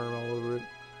freaking sperm all over it.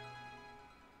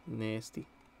 Nasty.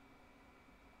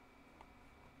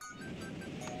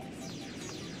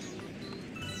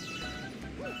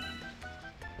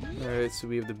 Alright, so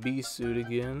we have the bee suit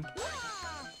again.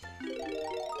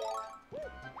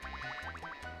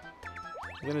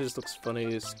 It kinda just looks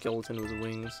funny, a skeleton with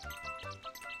wings.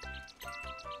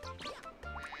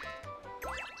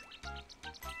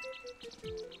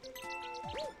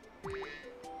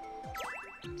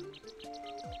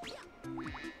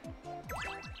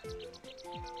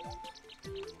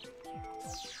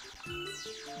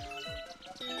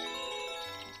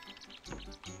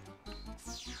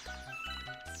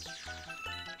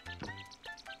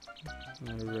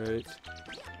 Alright.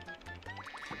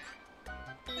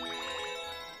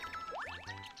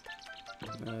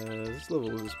 This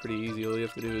level is pretty easy. All you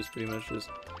have to do is pretty much just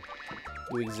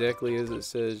do exactly as it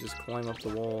says. Just climb up the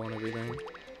wall and everything.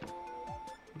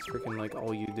 It's freaking like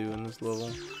all you do in this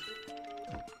level.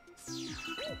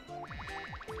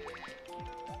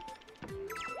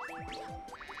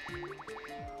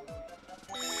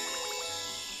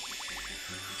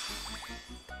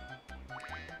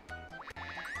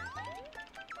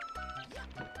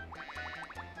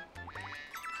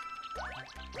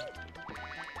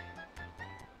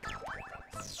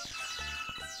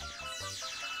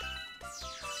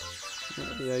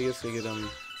 Yeah, I guess they get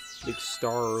big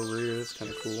star over here. That's kind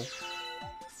of cool.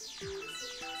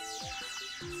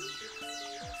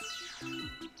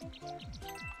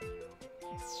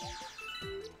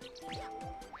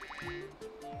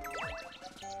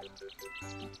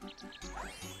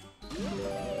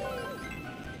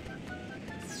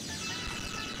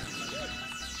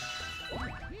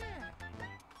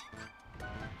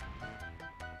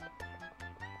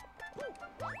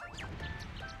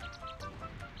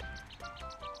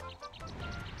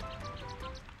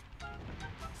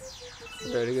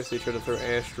 Right, I guess they try to throw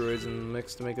asteroids in the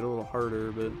mix to make it a little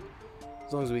harder, but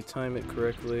as long as we time it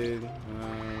correctly,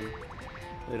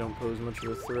 they don't pose much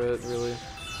of a threat, really.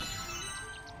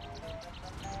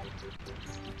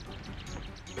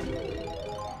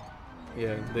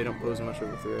 Yeah, they don't pose much of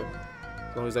a threat.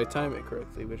 As long as I time it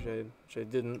correctly, which I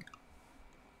didn't.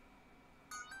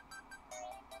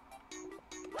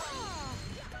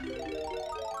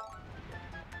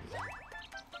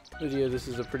 But yeah, this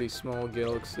is a pretty small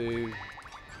galaxy.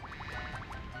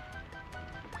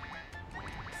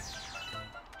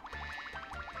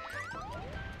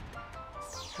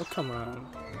 Oh, come on.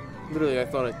 Literally, I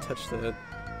thought I touched that.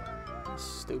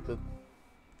 Stupid.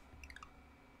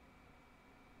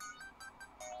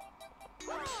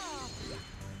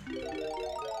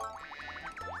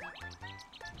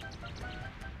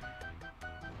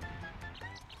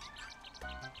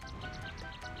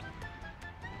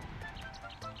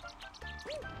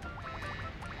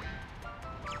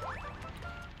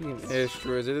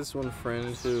 Asteroids. I had this one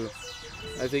friend who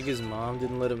I think his mom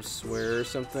didn't let him swear or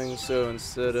something, so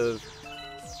instead of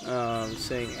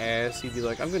saying ass, he'd be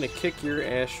like, I'm gonna kick your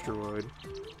asteroid.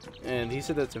 And he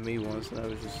said that to me once, and I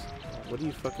was just, what are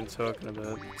you fucking talking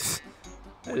about?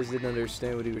 I just didn't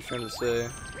understand what he was trying to say.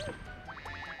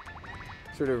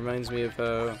 Sort of reminds me of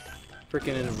how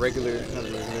freaking in a regular, not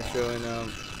a regular show, in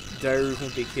Diary of a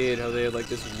Wimpy Kid, how they had like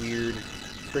this weird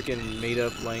freaking made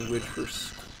up language for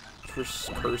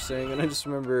cursing, and I just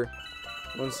remember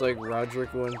once like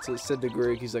Roderick said to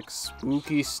Greg, he's like,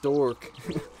 spooky stork.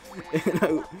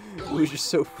 And it was just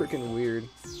so freaking weird.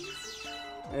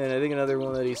 And I think another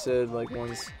one that he said like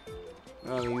once,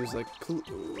 he was like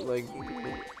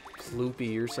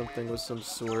ploopy or something with some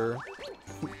swear.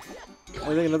 I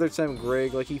think another time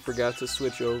Greg, like, he forgot to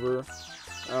switch over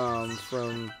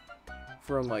from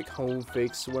like home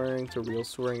fake swearing to real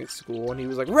swearing at school, and he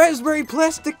was like, raspberry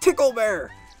plastic tickle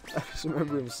bear. I just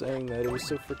remember him saying that. It was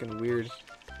so freaking weird.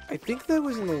 I think that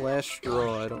was in the last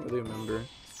straw. I don't really remember.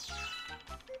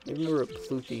 I remember what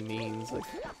ploopy means. Like,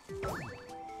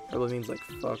 probably means like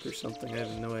fuck or something. I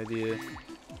have no idea.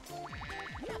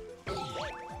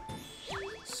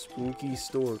 Spooky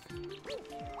stork.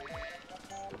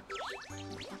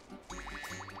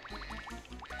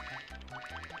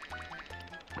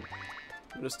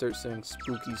 I'm gonna start saying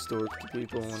spooky stork to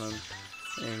people when I'm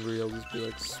angry. I'll just be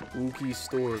like, spooky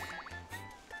stork.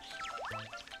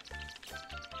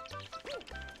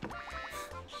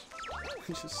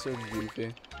 It's just so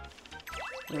goofy.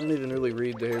 I don't even really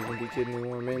read The Hair Wimpy Kid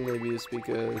anymore, mainly just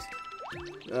because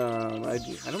I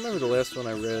don't remember the last one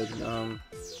I read,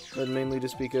 but mainly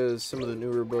just because some of the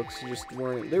newer books just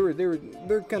weren't,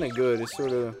 they're kind of good. It's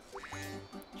sort of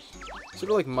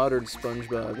like modern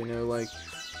SpongeBob, you know, like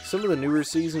some of the newer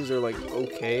seasons are like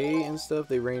okay and stuff.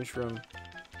 They range from,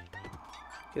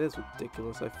 okay, that's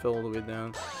ridiculous, I fell all the way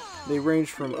down. They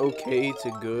range from okay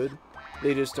to good.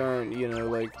 They just aren't, you know,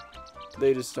 like,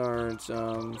 they just aren't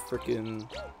freaking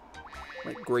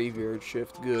like Graveyard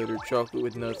Shift good, or Chocolate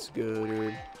with Nuts good,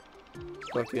 or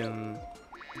fucking,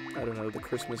 I don't know, the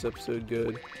Christmas episode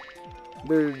good.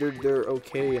 They're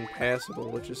okay and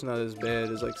passable, which is not as bad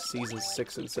as like seasons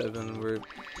 6 and 7, where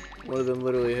one of them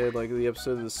literally had like the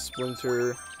episode of the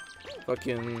Splinter,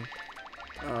 fucking,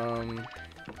 trying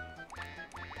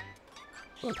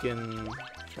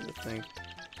to think.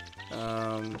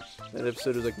 That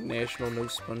episode was like National No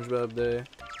SpongeBob Day.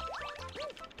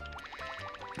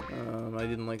 I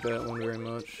didn't like that one very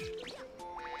much.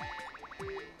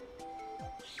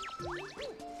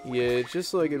 Yeah, it's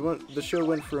just like the show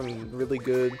went from really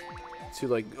good to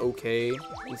like okay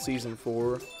in season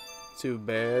 4 to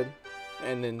bad,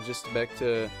 and then just back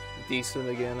to decent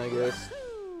again, I guess.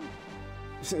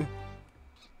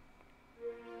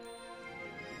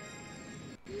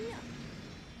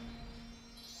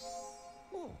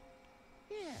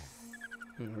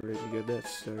 Alright, you got that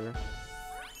star.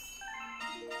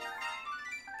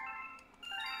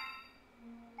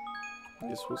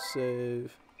 Guess we'll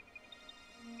save.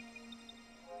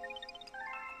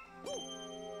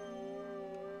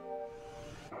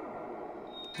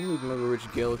 I don't even remember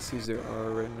which galaxies there are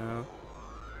right now.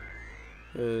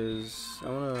 Cause I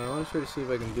wanna try to see if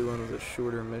I can do one with a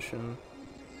shorter mission.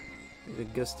 The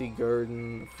Gusty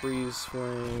Garden, Freeze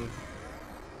Flame,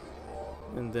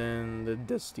 and then the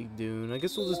Dusty Dune. I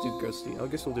guess we'll just do Gusty. I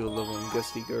guess we'll do a level in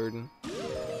Gusty Garden.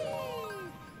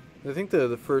 I think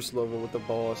the first level with the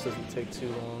boss doesn't take too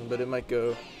long, but it might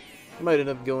end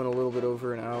up going a little bit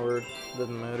over an hour.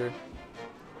 Doesn't matter.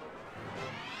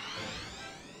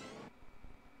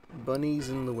 Bunnies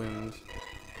in the wind.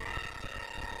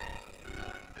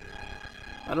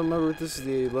 I don't remember if this is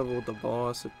the level with the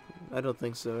boss. I don't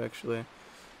think so, actually. I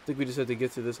think we just have to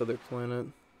get to this other planet.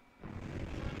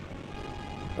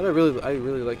 But I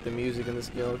really like the music in this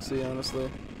galaxy,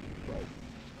 honestly.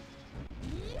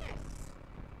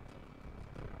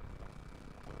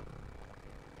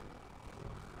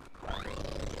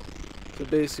 So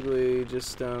basically,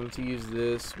 just to use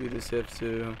this, we just have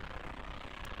to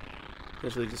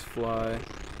essentially just fly,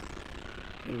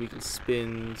 and we can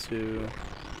spin to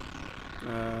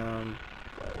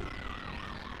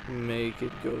make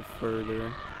it go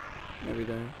further and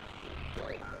everything.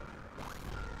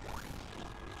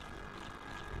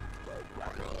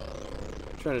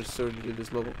 I'm trying to sort of do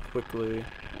this level quickly.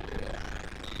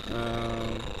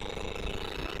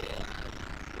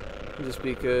 Just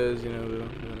because, you know, we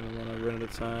don't want to run out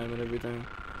of time and everything.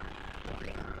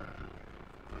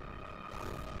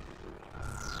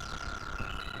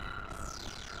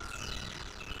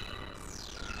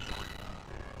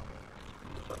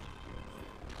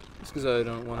 Just because I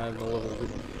don't want to have the level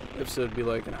episode be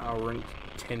like an hour and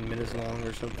 10 minutes long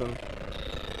or something.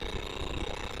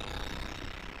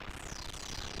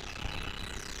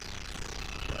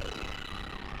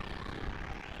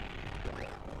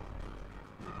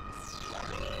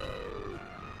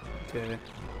 Okay,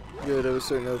 good. I was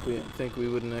starting to think we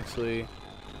wouldn't actually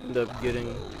end up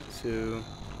getting to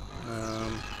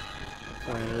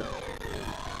planet.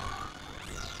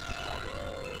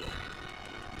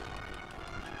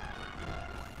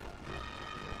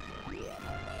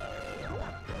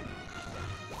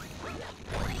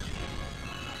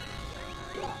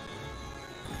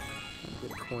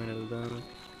 Get a coin out of them.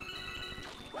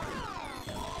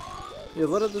 Yeah, a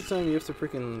lot of the time you have to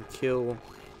freaking kill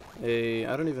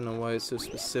I don't even know why it's so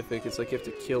specific. It's like you have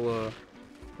to kill a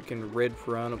freaking red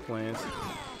piranha plant,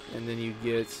 and then you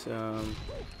get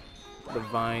the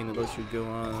vine that lets you go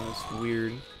on. It's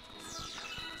weird.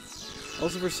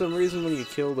 Also, for some reason, when you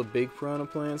kill the big piranha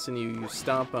plants and you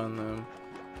stomp on them,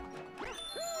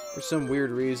 for some weird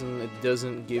reason, it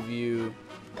doesn't give you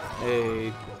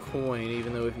a coin,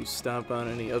 even though if you stomp on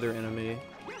any other enemy,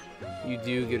 you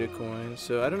do get a coin.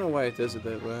 So I don't know why it does it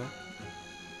that way,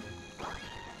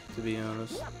 to be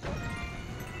honest.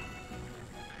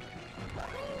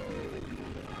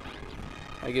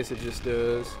 I guess it just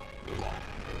does.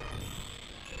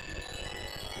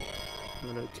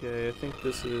 But okay, I think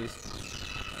this is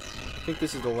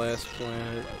the last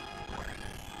planet.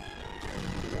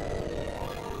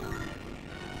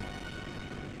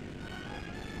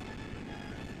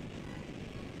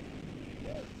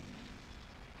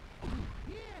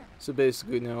 So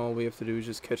basically now all we have to do is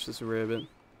just catch this rabbit.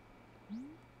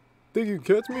 Think you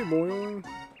can catch me, boy?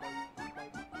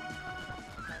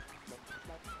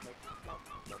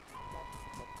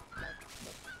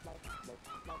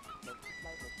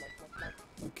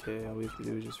 Okay, all we have to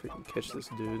do is just freaking catch this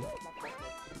dude.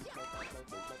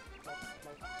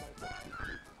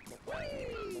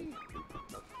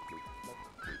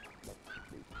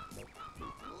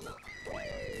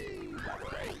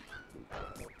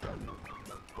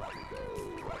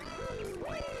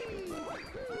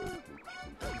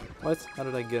 What? How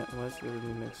did I get? What? That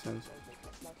doesn't make sense.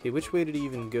 Okay, which way did he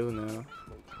even go now?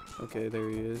 Okay, there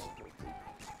he is.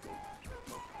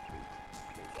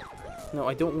 No,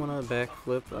 I don't want a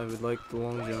backflip. I would like the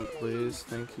long jump, please.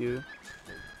 Thank you.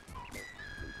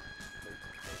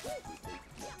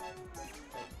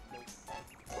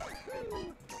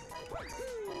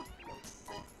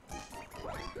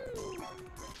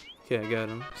 Okay, I got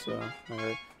him. So,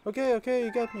 alright. Okay,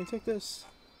 you got me. Take this.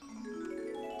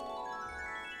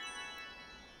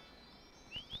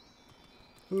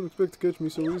 I wouldn't expect to catch me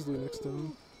so easily next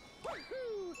time.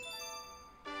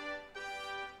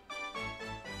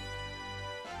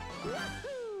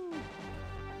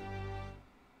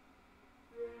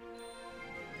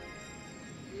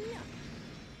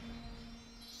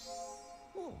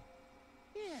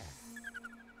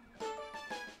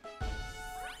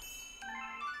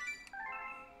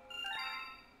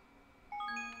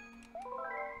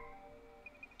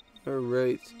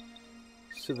 Alright,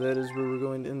 so that is where we're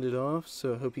going to end it off.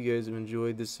 So I hope you guys have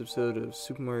enjoyed this episode of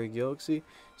Super Mario Galaxy.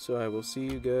 So I will see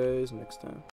you guys next time.